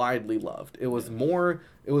widely loved. It was more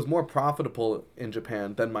profitable in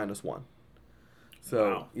Japan than minus one. So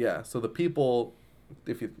Wow. yeah, so the people,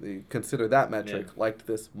 if you consider that metric, liked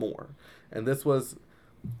this more. And this was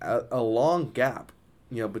a long gap,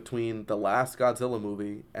 between the last Godzilla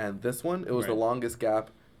movie and this one. It was the longest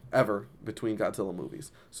gap ever between Godzilla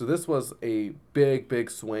movies. So this was a big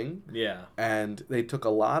swing. Yeah. And they took a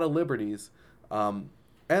lot of liberties, and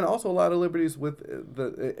also a lot of liberties with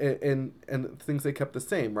and things they kept the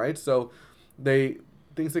same, right? So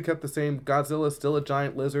things they kept the same. Godzilla is still a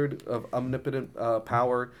giant lizard of omnipotent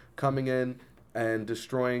power coming in and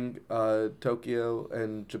destroying Tokyo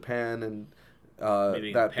and Japan, and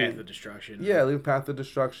Leaving that a path being, of destruction. yeah, leaving path of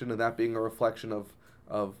destruction, and that being a reflection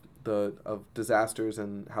of disasters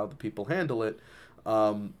and how the people handle it.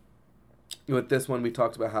 With this one, we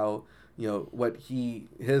talked about how what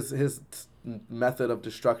his method of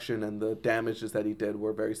destruction and the damages that he did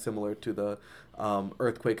were very similar to the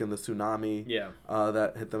earthquake and the tsunami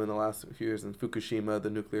that hit them in the last few years, in Fukushima, the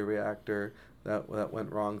nuclear reactor that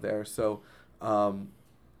went wrong there. So, and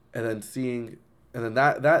then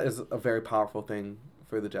that is a very powerful thing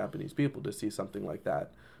for the Japanese people to see something like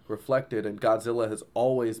that reflected, and Godzilla has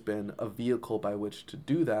always been a vehicle by which to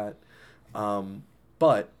do that.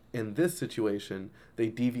 But in this situation, they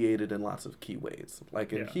deviated in lots of key ways.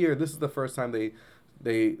 Like in here, this is the first time that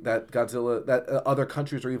other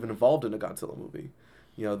countries are even involved in a Godzilla movie.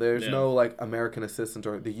 There's no American assistance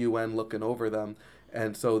or the UN looking over them,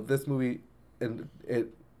 and so this movie, and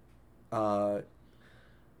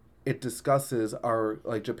it discusses our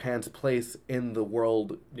like Japan's place in the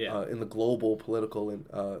world, Yeah. in the global political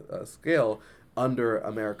scale under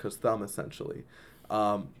America's thumb, essentially.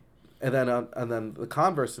 And then the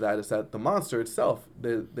converse to that is that the monster itself,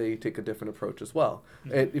 they take a different approach as well.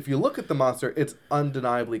 If you look at the monster, it's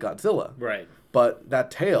undeniably Godzilla, Right. but that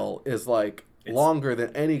tail is like It's- longer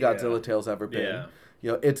than any Godzilla yeah. tail's ever been. Yeah.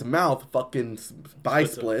 You know, its mouth fucking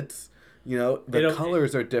bi-splits. You know, the It-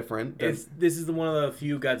 colors are different. This is one of the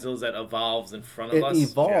few Godzillas that evolves in front of It us.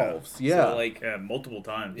 evolves, yeah. So, like, Yeah, multiple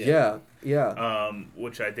times. Yeah, yeah.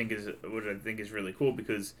 Which I think is really cool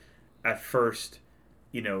because at first,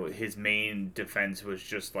 you know, his main defense was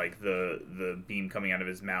just like the beam coming out of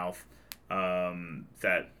his mouth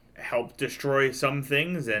that helped destroy some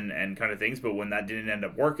things and kind of things. But when that didn't end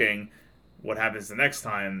up working, what happens the next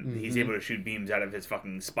time? He's able to shoot beams out of his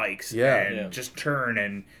fucking spikes and Yeah. just turn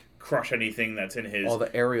and crush anything that's in his All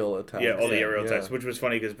the aerial attacks. all the aerial Yeah. attacks, which was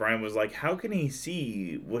funny because Brian was like, "How can he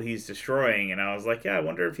see what he's destroying?" And I was like, "Yeah, I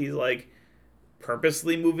wonder if he's like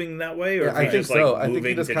purposely moving that way, or Yeah, if I he's think just so. like I think he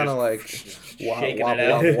moving just to kind of like shaking wobble,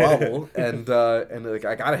 it out. wobble, and like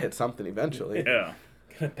I gotta hit something eventually. yeah,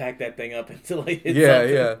 gonna pack that thing up until I hit Yeah,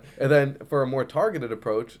 something. yeah. And then for a more targeted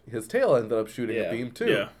approach, his tail ended up shooting a Yeah. beam too.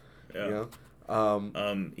 yeah, yeah." You know,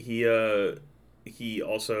 He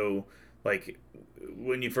also like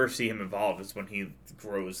when you first see him evolve is when he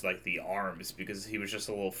grows like the arms because he was just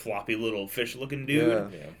a little floppy little fish looking dude. Yeah.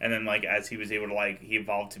 Yeah. And then like as he was able to like he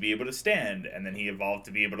evolved to be able to stand and then he evolved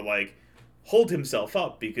to be able to like hold himself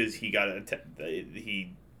up because he got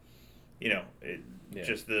he you know it, Yeah.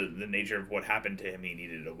 just the nature of what happened to him, he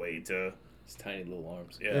needed a way to His tiny little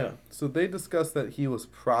arms. yeah. So they discussed that he was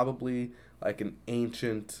probably like an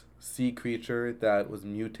ancient sea creature that was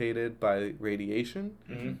mutated by radiation,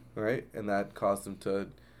 right? And that caused him to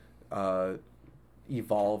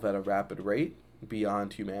evolve at a rapid rate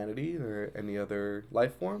beyond humanity or any other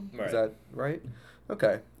life form. Right. Is that right?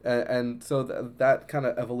 Okay. And so that kind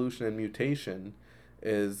of evolution and mutation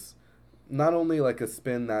is not only like a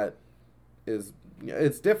spin that is,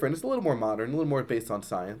 it's different. It's a little more modern, a little more based on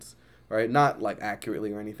science, right? Not like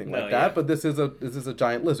accurately or anything No, like that. yeah. But this is a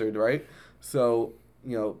giant lizard, right? So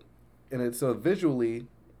you know, and it's so visually,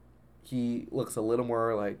 he looks a little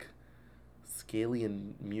more like scaly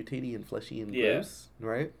and mutaty and fleshy and Yeah. gross,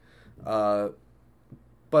 right?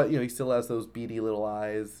 But you know, he still has those beady little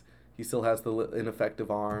eyes. He still has the ineffective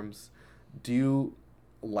arms. Do you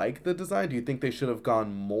like the design? Do you think they should have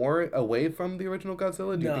gone more away from the original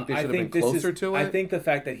Godzilla? Do you think they should have been closer to it? I think the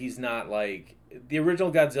fact that he's not like the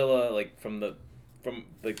original Godzilla, like from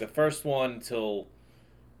like the first one till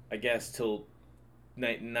I guess till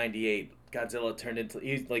 98, Godzilla turned into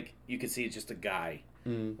he's like you could see it's just a guy.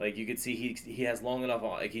 Like you could see he has long enough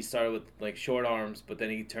like he started with like short arms, but then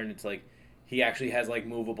he turned into like he actually has like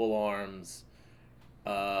movable arms,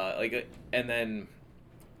 and then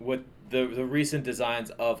with the recent designs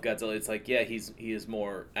of Godzilla, it's like he is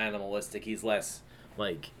more animalistic. He's less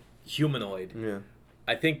like humanoid. Yeah.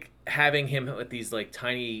 I think having him with these like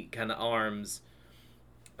tiny kind of arms,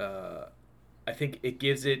 I think it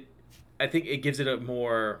gives it a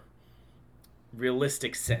more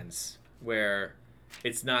realistic sense where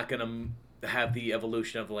it's not gonna have the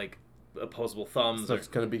evolution of like opposable thumbs. So it's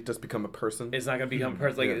gonna become a person. It's not gonna become a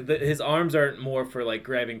person. Like Yeah. his arms aren't more for like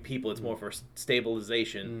grabbing people. It's more for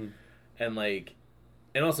stabilization, and like,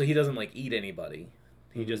 and also he doesn't like eat anybody.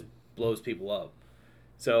 He just blows people up.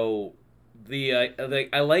 So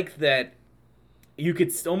I like that you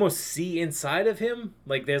could almost see inside of him.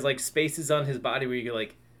 Like there's like spaces on his body where you're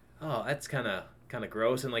like, oh, that's kind of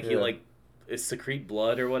gross, and like he Yeah. like secrete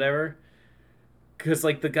blood or whatever. Because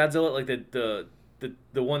like the Godzilla, like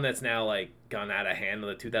the one that's now like gone out of hand,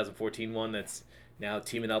 the 2014 one that's now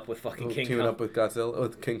teaming up with fucking King teaming Kong. up with Godzilla,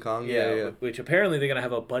 with King Kong. Yeah. Which apparently they're gonna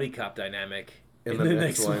have a buddy cop dynamic In the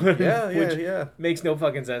next one. Yeah, which yeah. makes no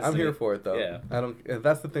fucking sense. I'm to here me. for it though. Yeah. I don't.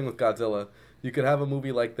 That's the thing with Godzilla. You could have a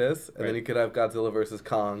movie like this, and then Right. you could have Godzilla versus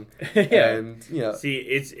Kong. Yeah. And see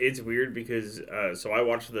it's weird because so I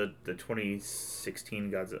watched the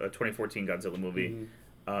 2014 Godzilla movie.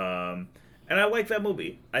 And I like that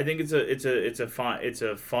movie. I think it's a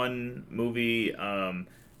fun movie.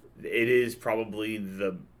 It is probably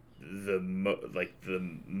the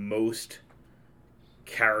most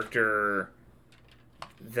character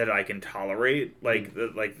that I can tolerate. I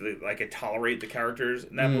could tolerate the characters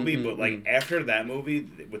in that movie, but like after that movie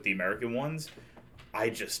with the American ones, I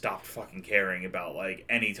just stopped fucking caring about like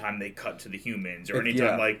anytime they cut to the humans or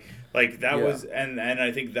anytime like that was and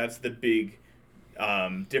I think that's the big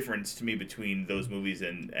difference to me between those movies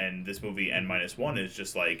and this movie and -1 is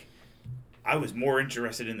just like I was more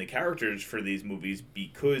interested in the characters for these movies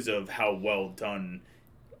because of how well done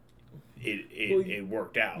it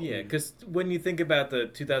worked out. Yeah, because when you think about the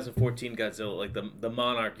 2014 Godzilla, like the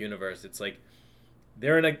Monarch universe, it's like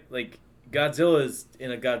they're in a like Godzilla is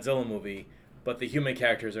in a Godzilla movie, but the human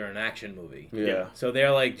characters are an action movie. Yeah. So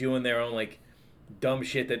they're like doing their own like dumb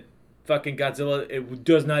shit that fucking Godzilla it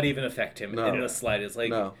does not even affect him in the slightest.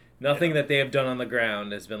 Like nothing that they have done on the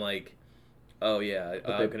ground has been like, oh yeah,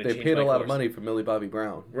 I'm gonna they change paid my a lot course. of money for Millie Bobby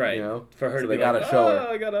Brown, right? You know, for her so to they be gotta like, show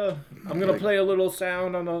oh, her. I'm gonna Like, play a little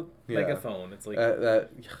sound on a Yeah. megaphone. It's like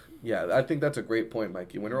Yeah, I think that's a great point,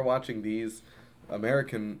 Mikey. When we're watching these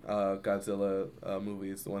American Godzilla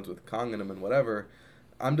movies, the ones with Kong in them and whatever,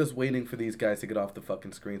 I'm just waiting for these guys to get off the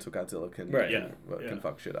fucking screen so Godzilla can can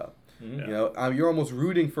fuck shit up. Mm-hmm. You know, you're almost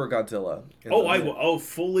rooting for Godzilla.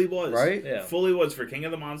 Fully was. Right? Yeah. Fully was for King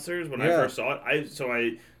of the Monsters when I first saw it.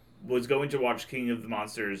 I was going to watch King of the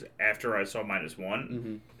Monsters after I saw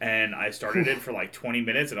 -1, and I started it for like 20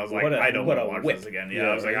 minutes, and I was like, I don't want to watch this again. Yeah,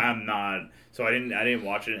 I was like, I'm not. So I didn't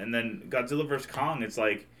watch it. And then Godzilla vs Kong, it's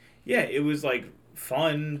like, yeah, it was like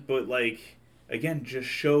fun, but like again, just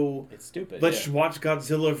show. It's stupid. Let's watch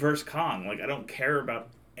Godzilla vs Kong. Like I don't care about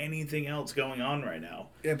anything else going on right now.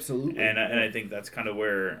 Absolutely. And I think that's kind of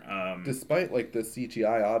where despite like the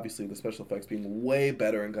CGI, obviously the special effects being way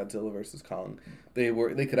better in Godzilla vs Kong, they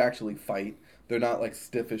could actually fight. They're not like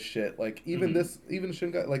stiff as shit. Like even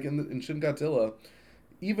Shin in Shin Godzilla,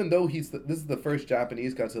 even though this is the first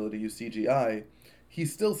Japanese Godzilla to use CGI,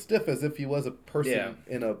 he's still stiff as if he was a person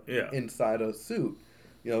inside a suit.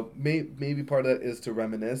 You know, maybe part of that is to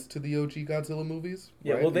reminisce to the OG Godzilla movies.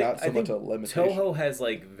 Yeah, right? well, Not so I much think a limitation. Toho has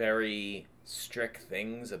like very strict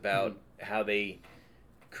things about how they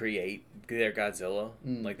create their Godzilla.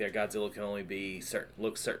 Like their Godzilla can only be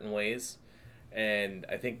look certain ways, and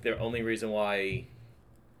I think the only reason why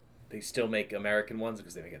they still make American ones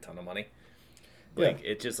because they make a ton of money. Like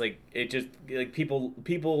people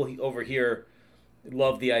over here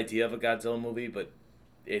love the idea of a Godzilla movie, but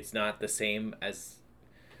it's not the same as.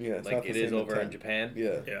 Yeah, it's like not the it same is over intent. in Japan.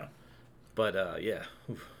 yeah. But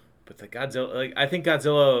but the Godzilla, like I think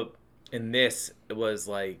Godzilla in this was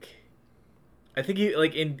like, I think he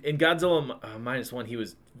like in Godzilla -1 he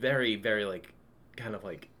was very very like kind of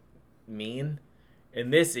like mean. In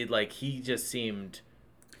this it like he just seemed.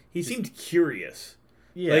 He seemed curious.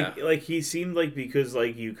 Yeah. Like he seemed like because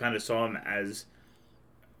like you kind of saw him as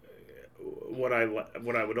what I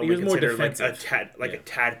would only consider like a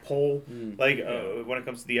tadpole. Like when it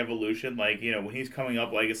comes to the evolution, like you know when he's coming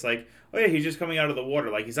up, like it's like oh yeah he's just coming out of the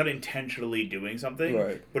water, like he's not intentionally doing something.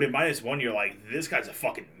 Right. But in -1, you're like this guy's a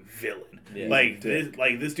fucking villain. Yeah.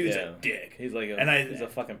 This dude's a dick. He's like he's a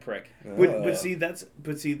fucking prick. But see that's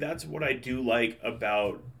what I do like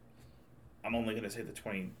about. I'm only gonna say the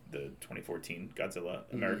 2014 Godzilla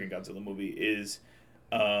American Godzilla movie is,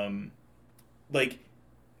 like.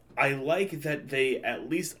 I like that they at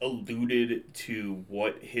least alluded to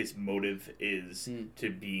what his motive is to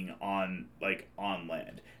being on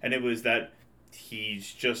land. And it was that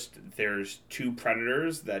there's two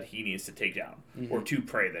predators that he needs to take down or two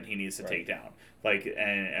prey that he needs to take down. Like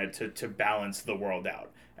and to balance the world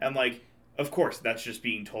out. And like of course that's just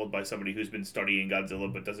being told by somebody who's been studying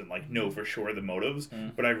Godzilla but doesn't like know for sure the motives.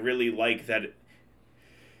 But I really like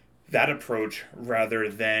that approach rather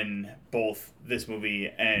than both this movie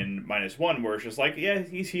and -1 where it's just like yeah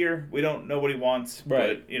he's here, we don't know what he wants,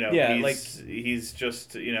 but you know he's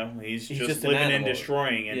just you know he's just living and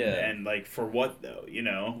destroying and like for what though, you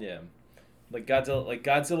know. Like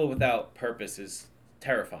Godzilla without purpose is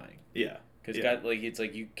terrifying because it's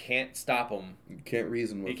like you can't stop him, You can't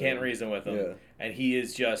reason with him. Yeah. And he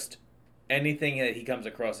is just anything that he comes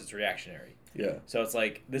across is reactionary. Yeah. So it's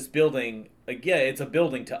like this building, like it's a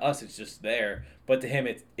building to us. It's just there, but to him,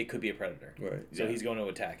 it could be a predator. Right. So he's going to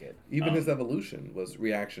attack it. Even his evolution was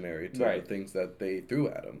reactionary to the things that they threw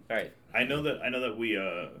at him. Right. I know that we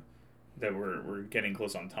that we're getting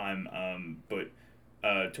close on time. But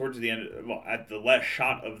towards the end, at the last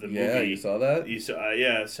shot of the movie, yeah, you saw that. You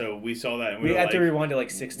saw, so we saw that. And we had to rewind it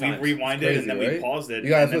like 6 times. We rewinded it and then we paused it. You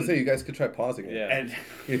guys, you guys could try pausing it. Yeah.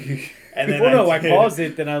 And then I paused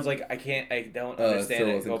it. Then I was like, I don't understand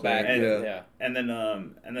it. Go back. And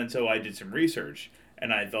then so I did some research,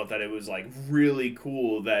 and I thought that it was like really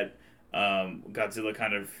cool that Godzilla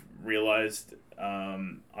kind of realized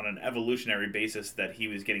on an evolutionary basis that he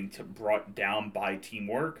was getting brought down by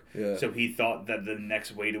teamwork. Yeah. So he thought that the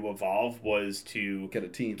next way to evolve was to get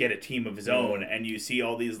a team of his own. And you see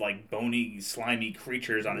all these like bony, slimy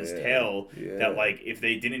creatures on his tail that like if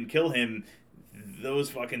they didn't kill him, those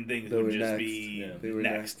fucking things would just be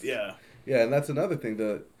next. Yeah. Yeah, and that's another thing.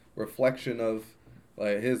 reflection of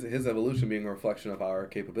like his evolution being a reflection of our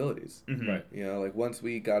capabilities. Mhm. Right. You know, like once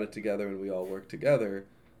we got it together and we all worked together,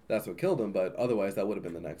 that's what killed him. But otherwise, that would have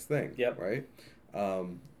been the next thing. Yep. Right.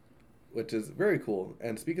 Which is very cool.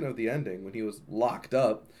 And speaking of the ending, when he was locked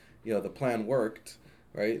up, you know, the plan worked.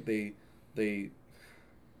 Right. They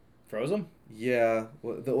Froze him? yeah.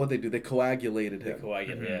 What they do? They coagulated him.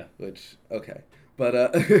 Coagulate, yeah. Which okay.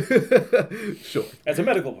 But sure. As a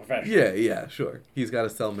medical professional. Yeah, sure. He's got a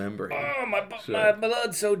cell membrane. Oh, my Sure.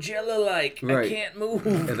 blood's so jello-like. Right. I can't move.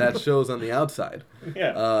 And that shows on the outside.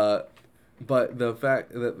 Yeah. But the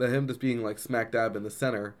fact that him just being like smack dab in the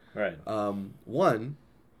center, Right. one,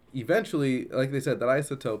 eventually, like they said, that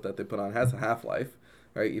isotope that they put on has a half-life,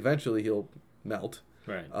 right? Eventually he'll melt,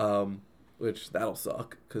 Right. which that'll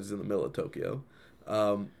suck because it's in the middle of Tokyo.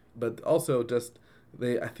 But also just,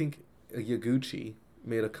 I think Yaguchi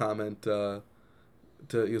made a comment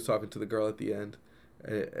he was talking to the girl at the end,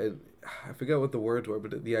 and I forget what the words were,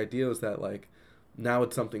 but the idea was that like now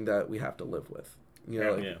it's something that we have to live with. You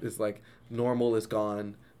know, like, Yeah. it's like normal is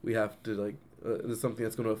gone. We have to like this is something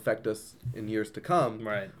that's going to affect us in years to come.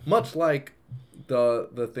 Right. Much like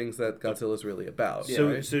the things that Godzilla is really about. So,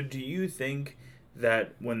 right? so do you think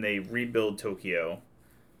that when they rebuild Tokyo,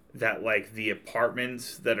 that like the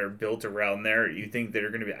apartments that are built around there, you think they're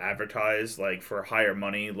going to be advertised like for higher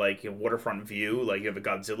money, like a waterfront view, like you have a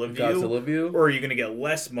Godzilla view, Godzilla view? or are you going to get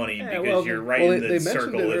less money Yeah, because well, you're right well, in they the mentioned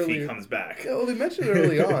circle it if he earlier. comes back? Yeah, well, they mentioned it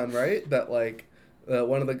early on, right? That like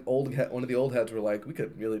one of the old heads were like, we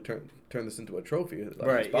could really turn this into a trophy. Like,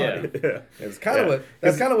 Right, his body. Yeah. It's kind of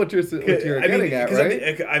that's kind of what you're getting at, 'cause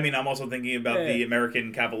right? I mean, I'm also thinking about Yeah. the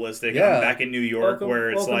American capitalistic. Yeah. I'm back in New York,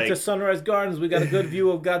 where it's welcome like, to Sunrise Gardens. We got a good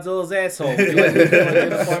view of Godzilla's asshole. Would you like to go in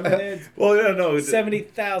the apartment there? well, no, it's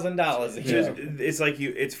 $70,000 a year. it's like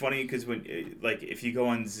it's funny because when like if you go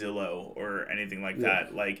on Zillow or anything like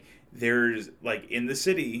that, like there's like in the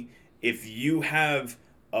city, if you have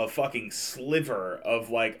a fucking sliver of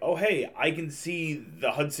like, oh hey, I can see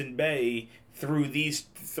the Hudson Bay through these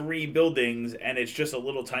 3 buildings and it's just a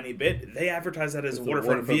little tiny bit, they advertise that as a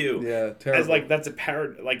waterfront view. Yeah, terrible. As like that's a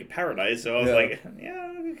paradise. So I was Yeah. like,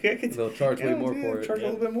 yeah, okay, They'll charge way more for it. Charge a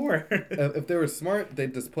little bit more. If they were smart,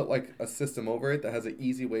 they'd just put like a system over it that has an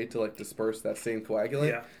easy way to like disperse that same coagulant,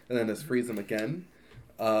 Yeah. and then just freeze them again.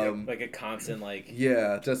 Like a constant, like...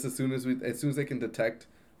 Yeah, just as soon as they can detect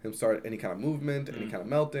him start any kind of movement, any kind of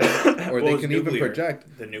melting, or Well, they it's can even nuclear. project.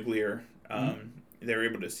 The nuclear. They're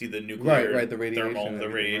able to see the nuclear, Right, the radiation thermal, and the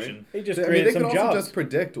everything, radiation. They just I mean, created they can some also jobs. just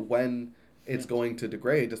predict when it's going to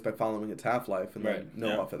degrade just by following its half-life and then Right, know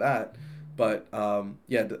yeah. off of that. But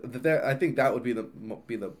I think that would be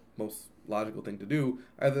the most logical thing to do.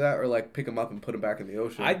 Either that or like pick them up and put them back in the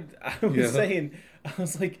ocean. I was Yeah. saying, I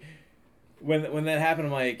was like, when that happened,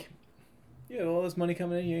 I'm like, yeah, all this money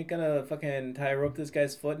coming in, you ain't gonna fucking tie a rope to this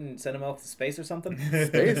guy's foot and send him off to space or something?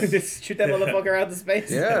 Space? Just shoot that motherfucker out to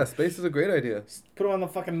space? Yeah, space is a great idea. Put him on the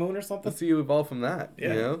fucking moon or something? Let's see you evolve from that. Yeah,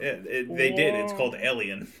 You know? they did. It's called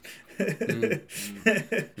Alien. Well,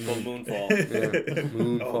 Moonfall. Yeah.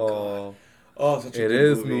 Moonfall. Oh, such a It good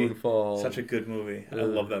is movie. Moonfall. Such a good movie. I Yeah.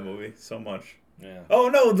 love that movie so much. Yeah. Oh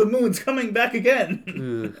no, the moon's coming back again.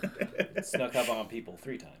 Ugh. Snuck up on people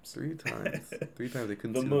 3 times. 3 times. 3 times they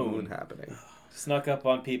couldn't The see moon. the moon happening. Snuck up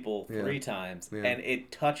on people Yeah. 3 times, Yeah. and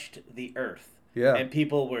it touched the earth. Yeah. And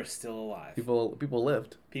people were still alive. People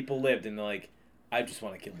lived. People lived, and they're like, I just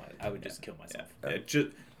want to kill I would just kill myself.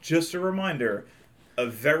 Just a reminder. A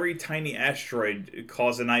very tiny asteroid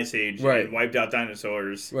caused an ice age Right. and wiped out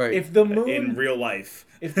dinosaurs Right. If the moon, in real life.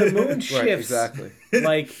 if the moon shifts, Right, exactly.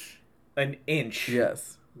 like an inch,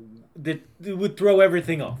 Yes. that it would throw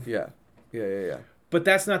everything off. Yeah. Yeah. But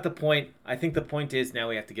that's not the point. I think the point is now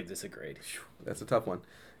we have to give this a grade. That's a tough one.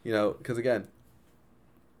 You know, because again,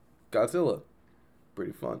 Godzilla,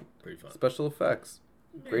 pretty fun. Pretty fun. Special effects,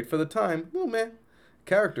 great for the time. Oh man,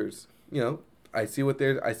 characters. You know, I see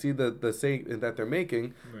the say that they're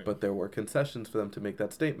making, Right. but there were concessions for them to make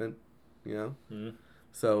that statement. You know, Mhm.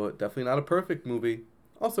 so definitely not a perfect movie.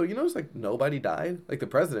 Also, you notice like nobody died. Like the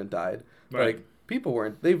president died. But, Right. like people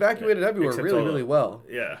weren't. They evacuated everywhere Except really, all- really well.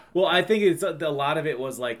 Yeah. Well, I think it's a lot of it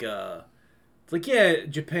was like it's like, yeah,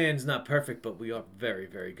 Japan's not perfect, but we are very,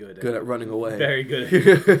 very good. Good at running away. Very good.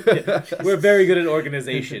 At, we're very good at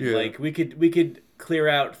organization. Yeah. Like we could clear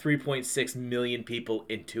out 3.6 million people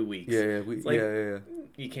in 2 weeks. Yeah. It's like, Yeah.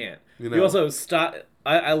 You can't. You You, know. also stop.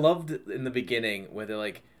 I loved in the beginning where they're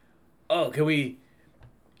like, "Oh,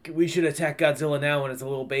 we should attack Godzilla now when it's a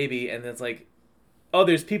little baby," and it's like, "Oh,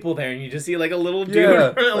 there's people there," and you just see like a little dude.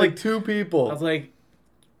 Yeah, like like 2 people. I was like,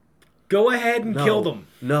 "Go ahead and kill them."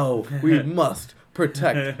 No, we must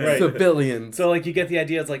protect Right. civilians. So like you get the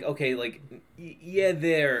idea. It's like okay, like yeah,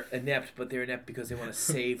 they're inept, but they're inept because they want to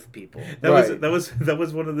save people. Right. That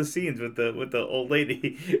was one of the scenes with the old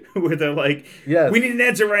lady where they're like, Yes. we need an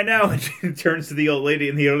answer right now, and she turns to the old lady,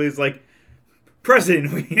 and the old lady's like,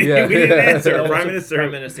 President, we need an answer, or Prime Minister.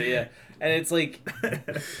 Prime Minister, yeah. And it's like,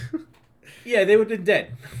 yeah, they would have been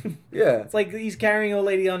dead. Yeah. It's like he's carrying a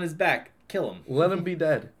lady on his back. Kill him. Let them be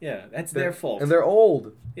dead. Yeah, that's their fault. And they're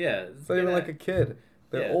old. yeah, It's not even like a kid.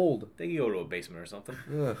 They're Yeah. old. They can go to a basement or something.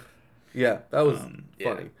 Ugh. Yeah, that was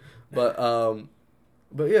yeah. funny.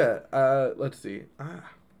 But yeah, let's see.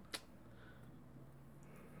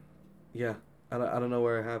 Yeah, I don't know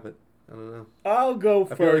where I have it. I don't know. I'll go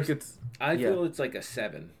I feel like first. it's feel it's like a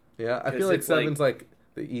 7. yeah. I 'Cause feel like it's like- 7's like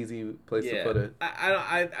the easy place to put it.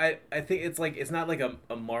 I think it's like it's not like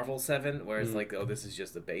a Marvel 7 where it's like, oh, this is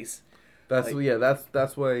just the base. That's like-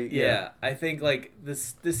 that's why. Yeah, I think like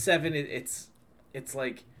this 7 it's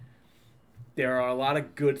like there are a lot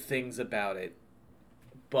of good things about it,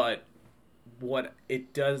 but what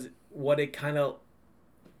it kind of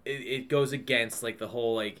it goes against like the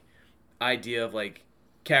whole like idea of like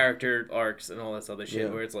character arcs and all this other shit Yeah.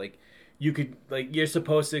 where it's like you could like you're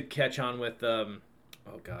supposed to catch on with oh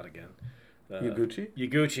god again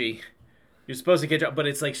Yaguchi. You're supposed to catch up, but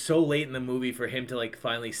it's like so late in the movie for him to like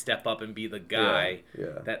finally step up and be the guy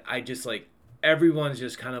Yeah. that I just like everyone's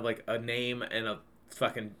just kind of like a name and a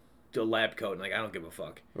fucking lab coat and like I don't give a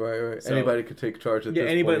fuck. Right. So- Anybody could take charge at Yeah,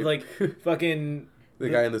 this anybody point. like fucking the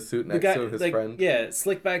guy in the suit the next guy to his like friend. yeah,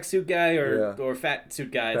 slick back suit guy or Yeah. or fat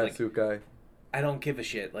suit guy Fat like suit guy. I don't give a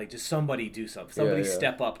shit. Like just somebody do something. Somebody Yeah.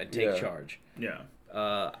 step up and take Yeah. charge. Yeah.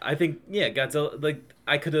 I think Godzilla like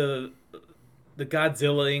I could have the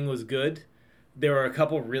Godzilla-ing was good. There were a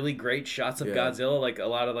couple really great shots of Yeah. Godzilla, like a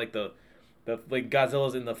lot of like the like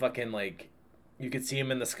Godzilla's in the fucking like you could see him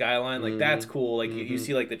in the skyline, like that's cool. Like you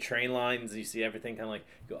see like the train lines, you see everything kind of like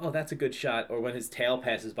you go, oh, that's a good shot. Or when his tail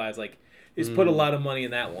passes by, it's like he's put a lot of money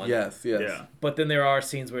in that one. Yes. Yeah. But then there are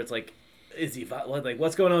scenes where it's like, is he like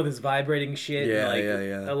what's going on with this vibrating shit? Yeah, like,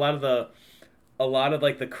 yeah. A lot of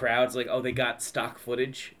like the crowds, like they got stock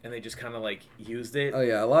footage and they just kind of like used it. Oh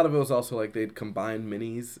yeah, a lot of it was also like they'd combine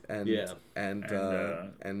minis and Yeah. and people.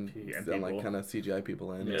 like kind of CGI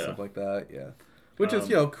people in and Yeah. stuff like that. Yeah, which is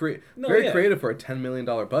No, very yeah. creative for a $10 million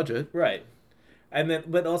budget. Right. And then,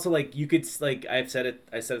 but also like you could like I said it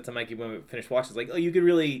to Mikey when we finished watching. It's like, oh, you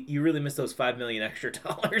really missed those $5 million extra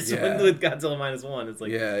dollars Yeah. with Godzilla -1. It's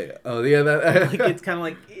like, Yeah. Oh yeah. That. like it's kind of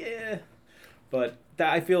like yeah, but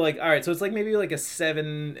that, I feel like all right. So it's like maybe like a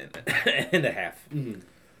 7.5.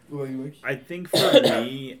 I think for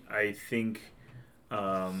me,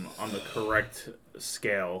 on the correct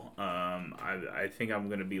scale, I think I'm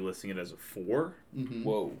gonna be listing it as a 4.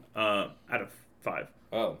 Whoa. Out of 5.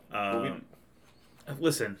 Oh.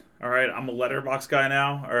 Listen, all right, I'm a letterbox guy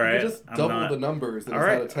now. All right, You just I'm double not- the numbers. And All it's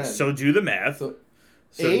right, out of 10. so do the math. So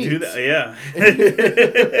So do 8. that, yeah.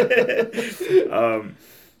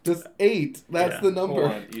 Just 8. That's Yeah. the number.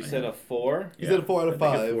 Hold on. You said a 4. You said a 4 out of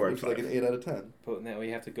I think a 5, 4 out of which is like 5. an 8 out of 10. But now we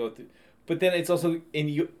have to go through. But then it's also in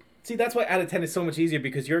you. See, that's why out of 10 is so much easier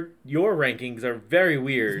because your rankings are very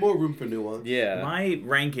weird. There's more room for nuance. Yeah. My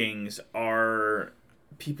rankings are,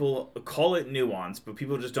 people call it nuance, but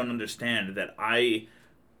people just don't understand that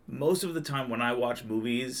most of the time when I watch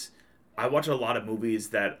movies, I watch a lot of movies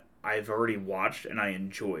that I've already watched and I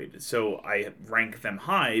enjoyed. So I rank them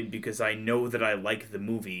high because I know that I like the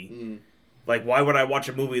movie. Like, why would I watch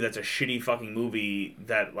a movie that's a shitty fucking movie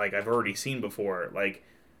that, like, I've already seen before? Like,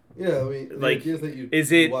 Yeah, I mean, the Like, idea is that you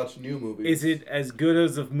is it- watch new movies. Is it as good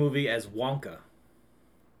as a movie as Wonka?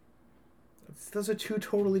 those are two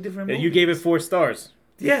totally different Yeah, movies. you gave it 4 stars.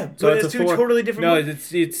 Yeah, So but it's it's a two 4. totally different No,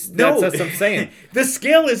 movies. it's No, that's what I'm saying. The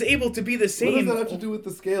scale is able to be the What same. does that have to do with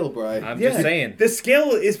the scale, Brian? I'm just saying. The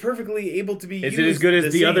scale is perfectly able to be Is used it as good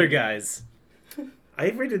as the same. other guys? I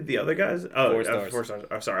rated the other guys. Oh, 4 stars. 4 stars.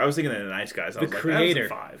 I'm sorry. I was thinking of the Nice Guys. I The was like, Creator.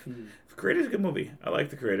 that was a 5. The Creator's a good movie. I like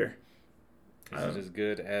The Creator. Is it as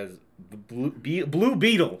good as the Blue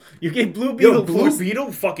Beetle? You gave Blue Beetle Yo, Blue 4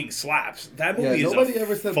 Beetle fucking slaps. That Yeah, movie is nobody a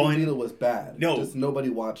ever said fun... Blue Beetle was bad. No. Just nobody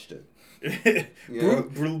watched it.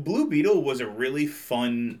 Blue, Blue Beetle was a really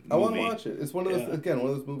fun movie. I want to watch it. It's one of those, Yeah. again,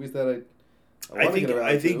 one of those movies that I I want to think get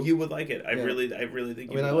around to. you would like it. I Yeah. really think I you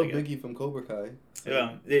mean, would I love like it. Biggie from Cobra Kai. So.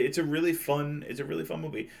 Yeah, it's a really fun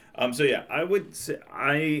movie. So yeah, I would say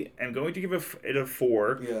I am going to give it a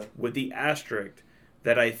 4 Yeah. with the asterisk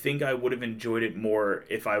that I think I would have enjoyed it more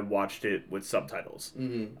if I watched it with subtitles.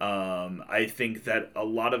 I think that a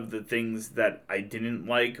lot of the things that I didn't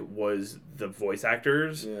like was the voice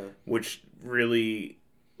actors, Yeah. which really,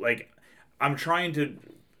 like, I'm trying to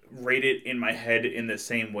rate it in my head in the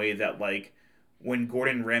same way that like when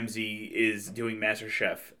Gordon Ramsay is doing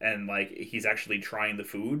MasterChef and like he's actually trying the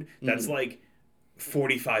food, that's like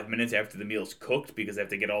 45 minutes after the meal's cooked because they have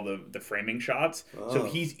to get all the framing shots. So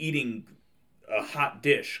he's eating a hot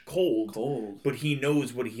dish cold, but he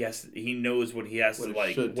knows what he has to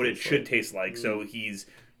like, what it should taste like. So he's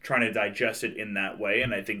trying to digest it in that way,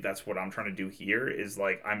 and I think that's what I'm trying to do here is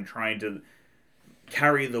like I'm trying to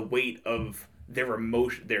carry the weight of their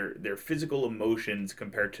emotion, their physical emotions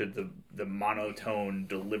compared to the monotone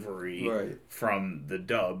delivery from the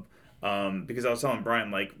dub. Because I was telling Brian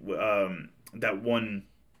like that one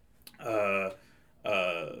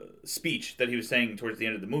speech that he was saying towards the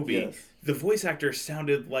end of the movie, the voice actor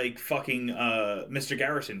sounded like fucking Mr.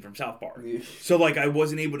 Garrison from South Park. So like I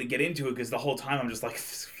wasn't able to get into it because the whole time I'm just like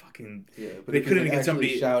fucking but they couldn't get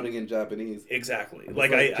somebody shouting in Japanese. Exactly.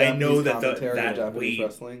 Like I know that that Japanese weight,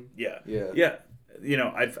 wrestling. Yeah. You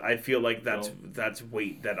know, I feel like that's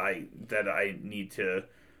weight that I need to.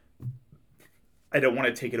 I don't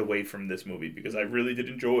want to take it away from this movie because I really did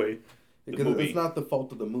enjoy. Because it's not the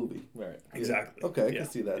fault of the movie. Right. Exactly. Okay, I can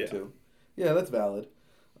see that too. Yeah, that's valid.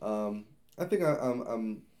 I think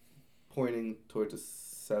I'm pointing towards a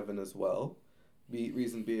 7 as well.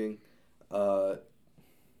 Reason being, I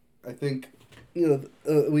think,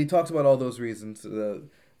 we talked about all those reasons,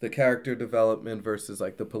 the character development versus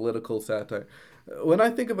like the political satire. When I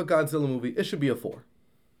think of a Godzilla movie, it should be a 4.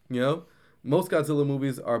 Most Godzilla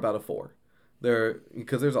movies are about a 4.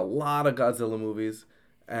 Because there's a lot of Godzilla movies,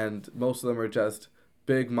 and most of them are just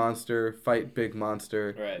big monster, fight big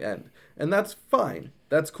monster, and that's fine.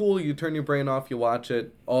 That's cool. You turn your brain off, you watch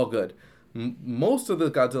it, all good. Most of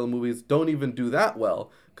the Godzilla movies don't even do that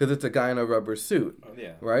well because it's a guy in a rubber suit,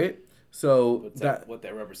 right? So what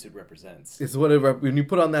that rubber suit represents is when you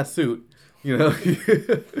put on that suit,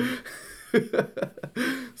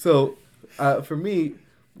 So, for me,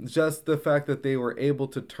 just the fact that they were able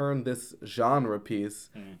to turn this genre piece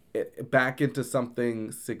back into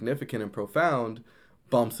something significant and profound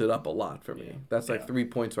bumps it up a lot for me. That's like 3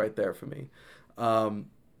 points right there for me.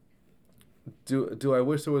 Do I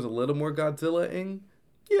wish there was a little more Godzilla-ing?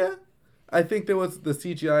 Yeah. I think the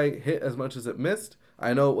CGI hit as much as it missed.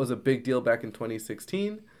 I know it was a big deal back in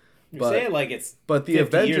 2016. You're saying like it's but the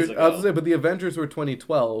 50 Avengers years ago. I was saying, but the Avengers were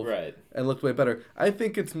 2012 and looked way better. I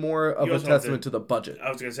think it's more of a testament to the budget. I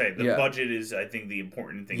was gonna say the budget is I think the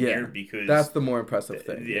important thing here because that's the more impressive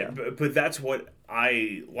thing. But that's what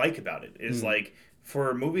I like about it is like for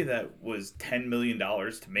a movie that was $10 million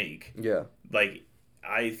to make. Like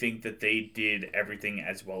I think that they did everything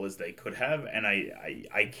as well as they could have, and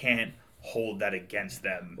I can't hold that against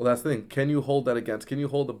them. Well, that's the thing. Can you hold the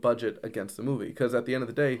budget against the movie? Because at the end of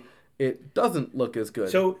the day, it doesn't look as good.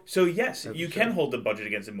 So yes, you can hold the budget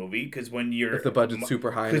agaget's a movie because when you're if the budget's super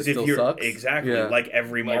high and it still sucks. Exactly, like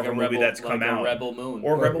every Marvel movie that's come out, Rebel Moon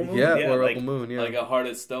or Rebel Moon, or Rebel Moon, like a Heart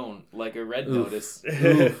of Stone, like a Red Notice.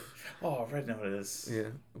 Oh, Red Notice. Yeah,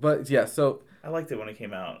 but so I liked it when it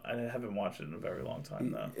came out. I haven't watched it in a very long time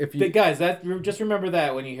though. Guys, just remember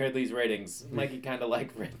that when you hear these ratings, Mikey kind of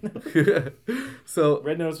liked Red Notice. So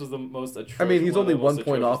Red Notice was the most atrocious. I mean, he's only 1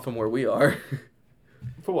 point off from where we are.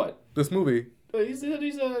 For what? This movie. He's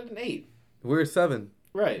an 8. We're 7.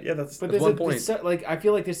 Right. Yeah, that's 1 point. I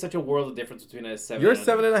feel like there's such a world of difference between a 7. You're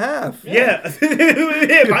 7.5. Yeah.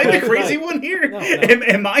 Am I the crazy one here? No.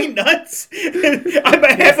 Am I nuts? I'm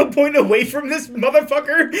a half a point away from this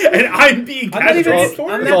motherfucker, and I'm being casual.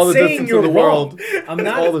 I'm not saying you're wrong. I'm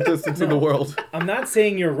not all the distance in the world. I'm not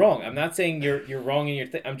saying you're wrong. I'm not saying you're wrong in your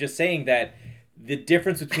thing. I'm just saying that the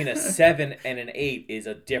difference between a 7 and an 8 is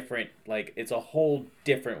a different, like, it's a whole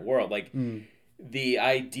different world. Like, the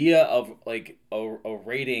idea of, like, a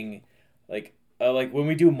rating, like when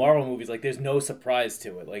we do Marvel movies, like, there's no surprise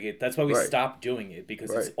to it. Like, that's why we stopped doing it, because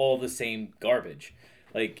it's all the same garbage.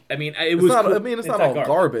 Like, I mean, it's not all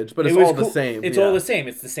garbage, but it's all the same. It's all the same.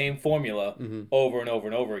 It's the same formula over and over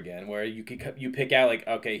and over again, where you pick out, like,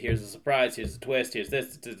 okay, here's a surprise, here's a twist, here's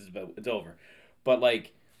this, it's over. But,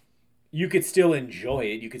 like, you could still enjoy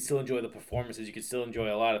it. You could still enjoy the performances. You could still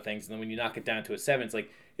enjoy a lot of things. And then when you knock it down to a 7, it's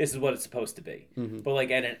like, this is what it's supposed to be. But,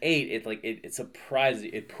 like, at an 8, it surprises you.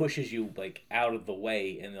 It pushes you, like, out of the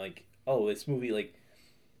way. And, like, oh, this movie, like,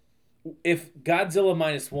 if Godzilla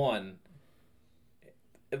 -1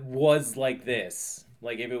 was like this,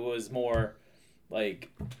 like, if it was more, like,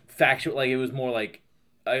 factual, like, it was more, like,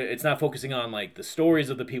 it's not focusing on, like, the stories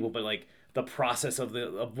of the people, but, like, the process of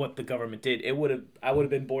what the government did, I would have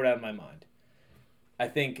been bored out of my mind. I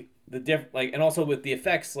think and also with the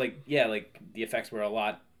effects, like, the effects were a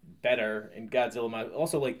lot better in Godzilla.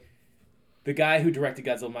 Also, like, the guy who directed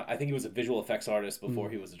Godzilla, I think he was a visual effects artist before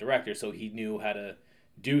he was a director, so he knew how to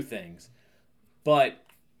do things. But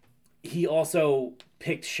he also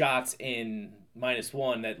picked shots in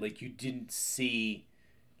 -1 that like you didn't see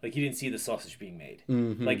the sausage being made.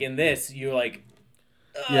 Mm-hmm. Like in this, you're like,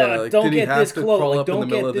 like, don't did he get have this to close. crawl Like, up in don't the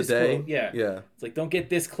middle get of the this day? close. Yeah. Yeah. It's like, don't get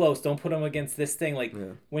this close. Don't put him against this thing. Like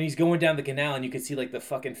when he's going down the canal and you can see like the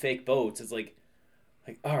fucking fake boats. It's like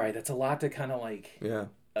all right, that's a lot to kind of like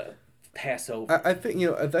pass over. I think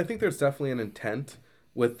I think there's definitely an intent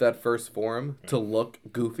with that first form to look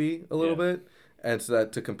goofy a little bit, and so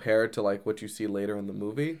that to compare it to like what you see later in the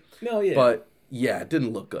movie. No, yeah, but yeah, it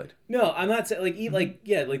didn't look good. No, I'm not saying like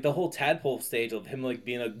the whole tadpole stage of him like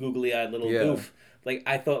being a googly-eyed little goof. Like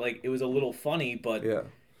I thought like it was a little funny, but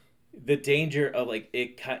the danger of like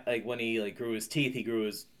it like when he like grew his teeth, he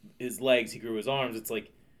grew his legs, he grew his arms. It's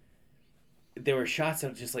like there were shots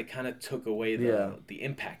that just like kind of took away the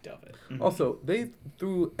impact of it. Also, they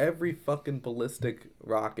threw every fucking ballistic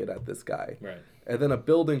rocket at this guy, Right? And then a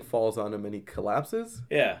building falls on him and he collapses.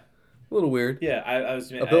 Yeah. A little weird. Yeah, I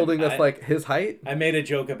was a building that's like his height. I made a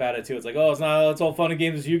joke about it too. It's like, oh, it's all fun and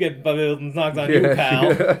games. You get buildings knocked on you,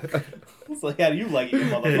 pal. It's like, how do you like it, you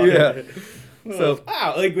motherfucker? Yeah. So,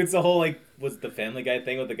 ow, like it's the whole like was the Family Guy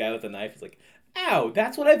thing with the guy with the knife. It's like, ow,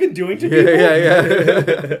 that's what I've been doing to people. Yeah.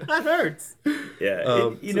 That hurts.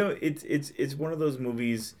 Yeah, it's one of those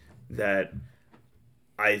movies that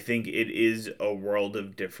I think it is a world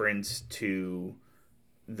of difference to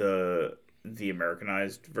the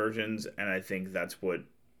Americanized versions, and I think that's what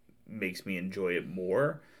makes me enjoy it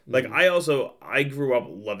more. Like I grew up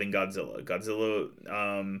loving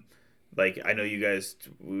Godzilla. Like I know you guys,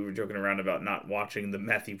 we were joking around about not watching the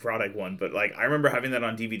Matthew Broderick one, but like I remember having that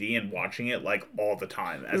on DVD and watching it like all the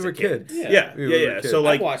time as a kid. Kids. Yeah. So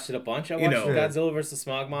like I watched it a bunch. I watched Godzilla vs.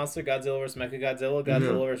 Smog Monster, Godzilla vs. Mechagodzilla,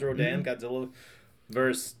 Godzilla vs. Rodan, Godzilla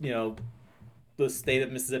versus the state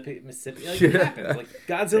of Mississippi. Like it happens. Like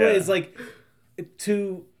Godzilla is like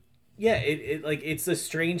it's a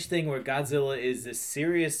strange thing where Godzilla is this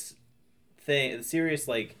serious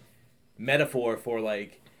like metaphor for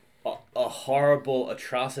like a horrible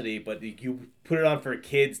atrocity, but you put it on for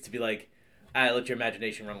kids to be like, let your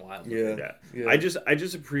imagination run wild. Yeah. I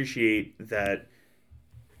just appreciate that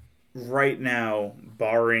right now,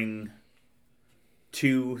 barring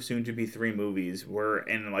 2, soon to be 3 movies, we're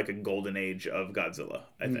in like a golden age of Godzilla,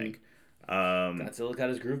 I think. Godzilla got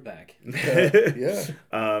his groove back.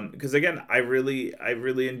 Because again, I really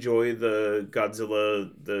enjoy the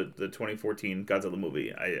Godzilla, the 2014 Godzilla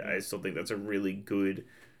movie. I still think that's a really good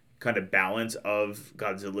kind of balance of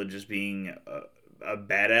Godzilla just being a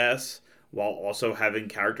badass while also having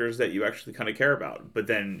characters that you actually kind of care about. But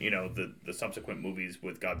then the subsequent movies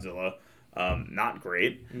with Godzilla, not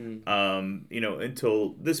great.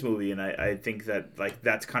 Until this movie, and I think that like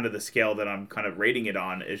that's kind of the scale that I'm kind of rating it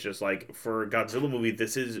on. Is just like for a Godzilla movie,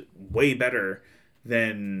 this is way better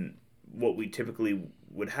than what we typically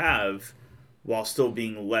would have, while still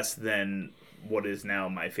being less than what is now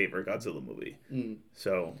my favorite Godzilla movie.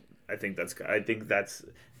 So I think that's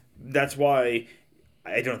why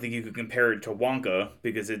I don't think you could compare it to Wonka,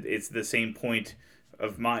 because it's the same point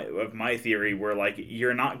of my theory where like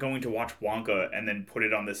you're not going to watch Wonka and then put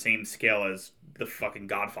it on the same scale as the fucking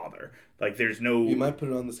Godfather. Like there's no. You might put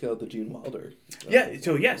it on the scale of the Gene Wilder.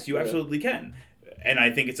 So yes, you absolutely can. And I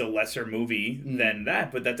think it's a lesser movie than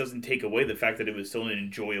that, but that doesn't take away the fact that it was still an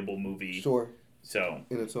enjoyable movie. Sure. So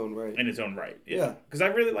in its own right. Yeah. Because I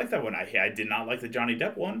really like that one. I did not like the Johnny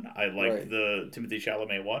Depp one. I liked the Timothy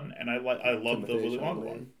Chalamet one, and I loved the Willy Wonka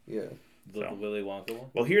one. Yeah. The Willy Wonka one.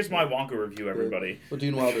 Well, here's my Wonka review, everybody. Well,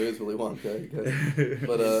 Gene Wilder is Willy Wonka,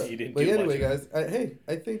 but anyway, guys,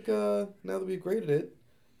 I think now that we've graded it,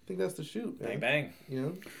 I think that's the shoot. Bang bang.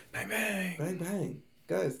 Bang bang. Bang bang.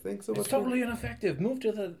 Guys, thanks so much. It's totally ineffective. Move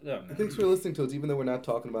to the. Oh, no. Thanks for listening to us, even though we're not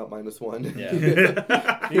talking about -1. Yeah.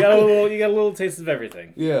 you got a little taste of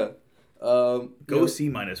everything. Yeah. Go see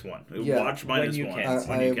 -1. Yeah. Watch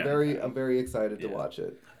 -1. I'm very excited to watch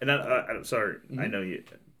it. And I'm sorry, I know you.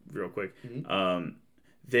 Real quick,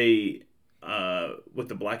 they with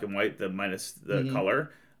the black and white, the minus the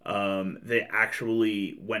color. They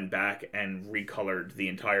actually went back and recolored the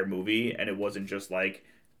entire movie, and it wasn't just like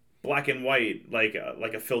black and white, like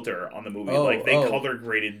a filter on the movie. They color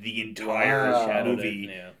graded the entire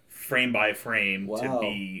movie frame by frame to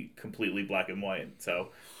be completely black and white.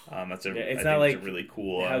 So that's it's a really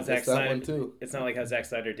cool. How Zack Snyder, it's not like how Zack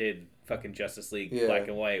Snyder did fucking Justice League black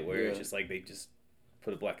and white, where it's just like they just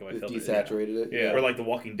put a black and white filter. Desaturated it. Yeah. Or like The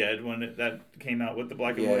Walking Dead when that came out with the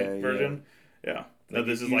black and white version. Yeah. No,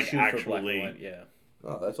 this is like actually.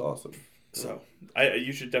 Oh, that's awesome. So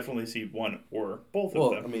you should definitely see one or both Well,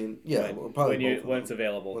 of them. I mean, yeah, When- well, probably when both of when it's them,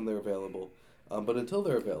 available. when they're available. But until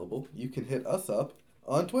they're available, you can hit us up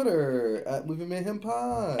on Twitter at Movie Mayhem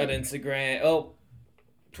Pod. On Instagram. Oh,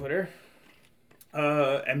 Twitter.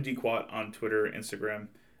 MDQuat on Twitter, Instagram,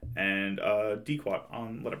 and DQuat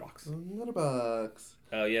on Letterboxd. Letterboxd.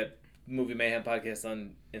 Oh, yeah. Movie Mayhem Podcast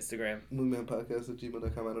on Instagram.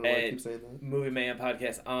 MovieMayhemPodcast@gmail.com. I don't know why I keep saying that. Movie Mayhem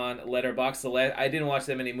Podcast on Letterboxd. I didn't watch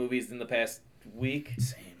that many movies in the past week.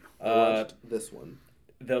 Same. I watched this one.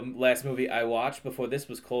 The last movie I watched before this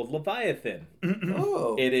was called Leviathan.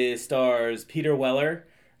 Oh. It stars Peter Weller,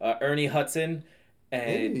 Ernie Hudson, and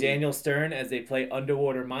Hey. Daniel Stern as they play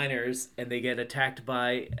underwater miners and they get attacked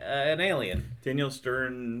by an alien Daniel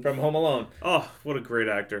Stern from Home Alone. Oh, what a great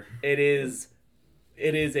actor! It is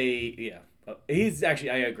he's actually,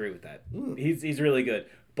 I agree with that. He's really good,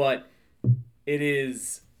 but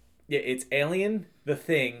it's Alien, The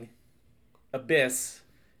Thing, Abyss,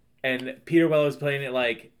 and Peter Weller's playing it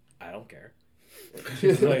like, I don't care.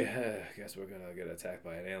 He's like, I guess we're gonna get attacked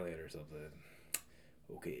by an alien or something.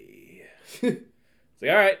 Okay. It's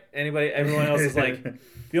like, all right. Everyone else is like,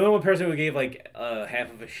 the only one person who gave like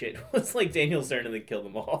half of a shit was like Daniel Stern, and they killed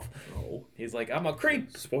him off. Oh. He's like, I'm a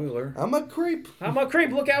creep. Spoiler. I'm a creep. I'm a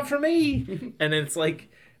creep. Look out for me. And then it's like,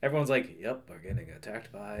 everyone's like, yep, we're getting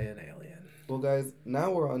attacked by an alien. Well, guys,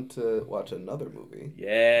 now we're on to watch another movie.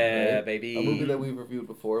 Yeah, Right? baby. A movie that we've reviewed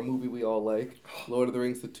before, a movie we all like, Lord of the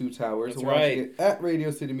Rings: The Two Towers. That's We're watching right. it at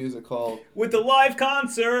Radio City Music Hall. With the live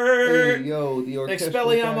concert. Hey, yo, the orchestral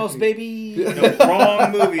Expelliarmus, backing. baby. No,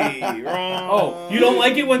 wrong movie. Wrong. Oh, you don't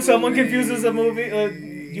like it when someone confuses a movie?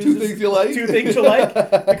 Two things you like? Two things you like?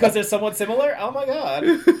 Because they're somewhat similar? Oh my god.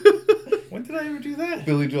 When did I ever do that?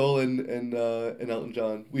 Billy Joel and Elton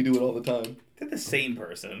John. We do it all the time. They're the same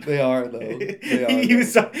person. They are, though. They are.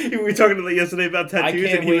 We were talking to yesterday about tattoos,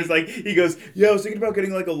 can't and he wait. was like, he goes, "Yeah, I was thinking about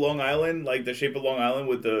getting like a Long Island, like the shape of Long Island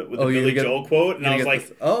with the Oh, you're Billy gonna get- Joel quote," and I was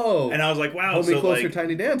like, oh. and I was like, "Wow!" Hold Me so Closer, like,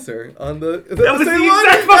 Tiny Dancer on the... that was the same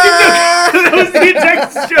exact one? fucking joke. That was the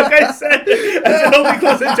exact joke I said. I said, "Hold Me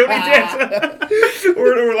Closer, Tony Dancer."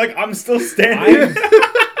 We're like, I'm still standing.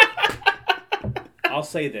 I'll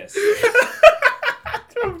say this.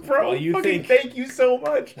 Bro, Well, you fucking think- thank you so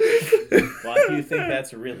much. Why do you think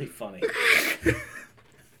that's really funny?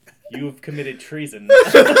 You have committed treason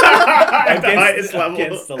At the highest level.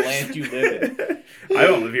 against the land you live in. I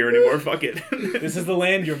don't live here anymore. Fuck it. This is the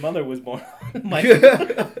land your mother was born on. Like,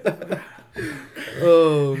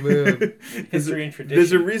 Oh, man. history and tradition.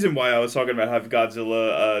 There's a reason why I was talking about how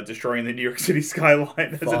Godzilla destroying the New York City skyline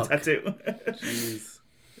as Fuck. a tattoo. Jeez.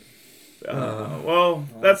 Well,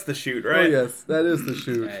 that's the shoot, right? Oh, yes. That is the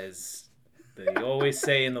shoot. As they always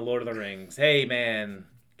say in the Lord of the Rings, hey man,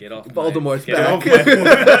 get off Voldemort's get back. off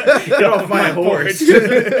Get off my horse.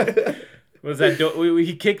 Was that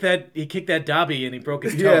he kicked that Dobby and he broke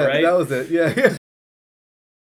his toe, Yeah, right? that was it. Yeah.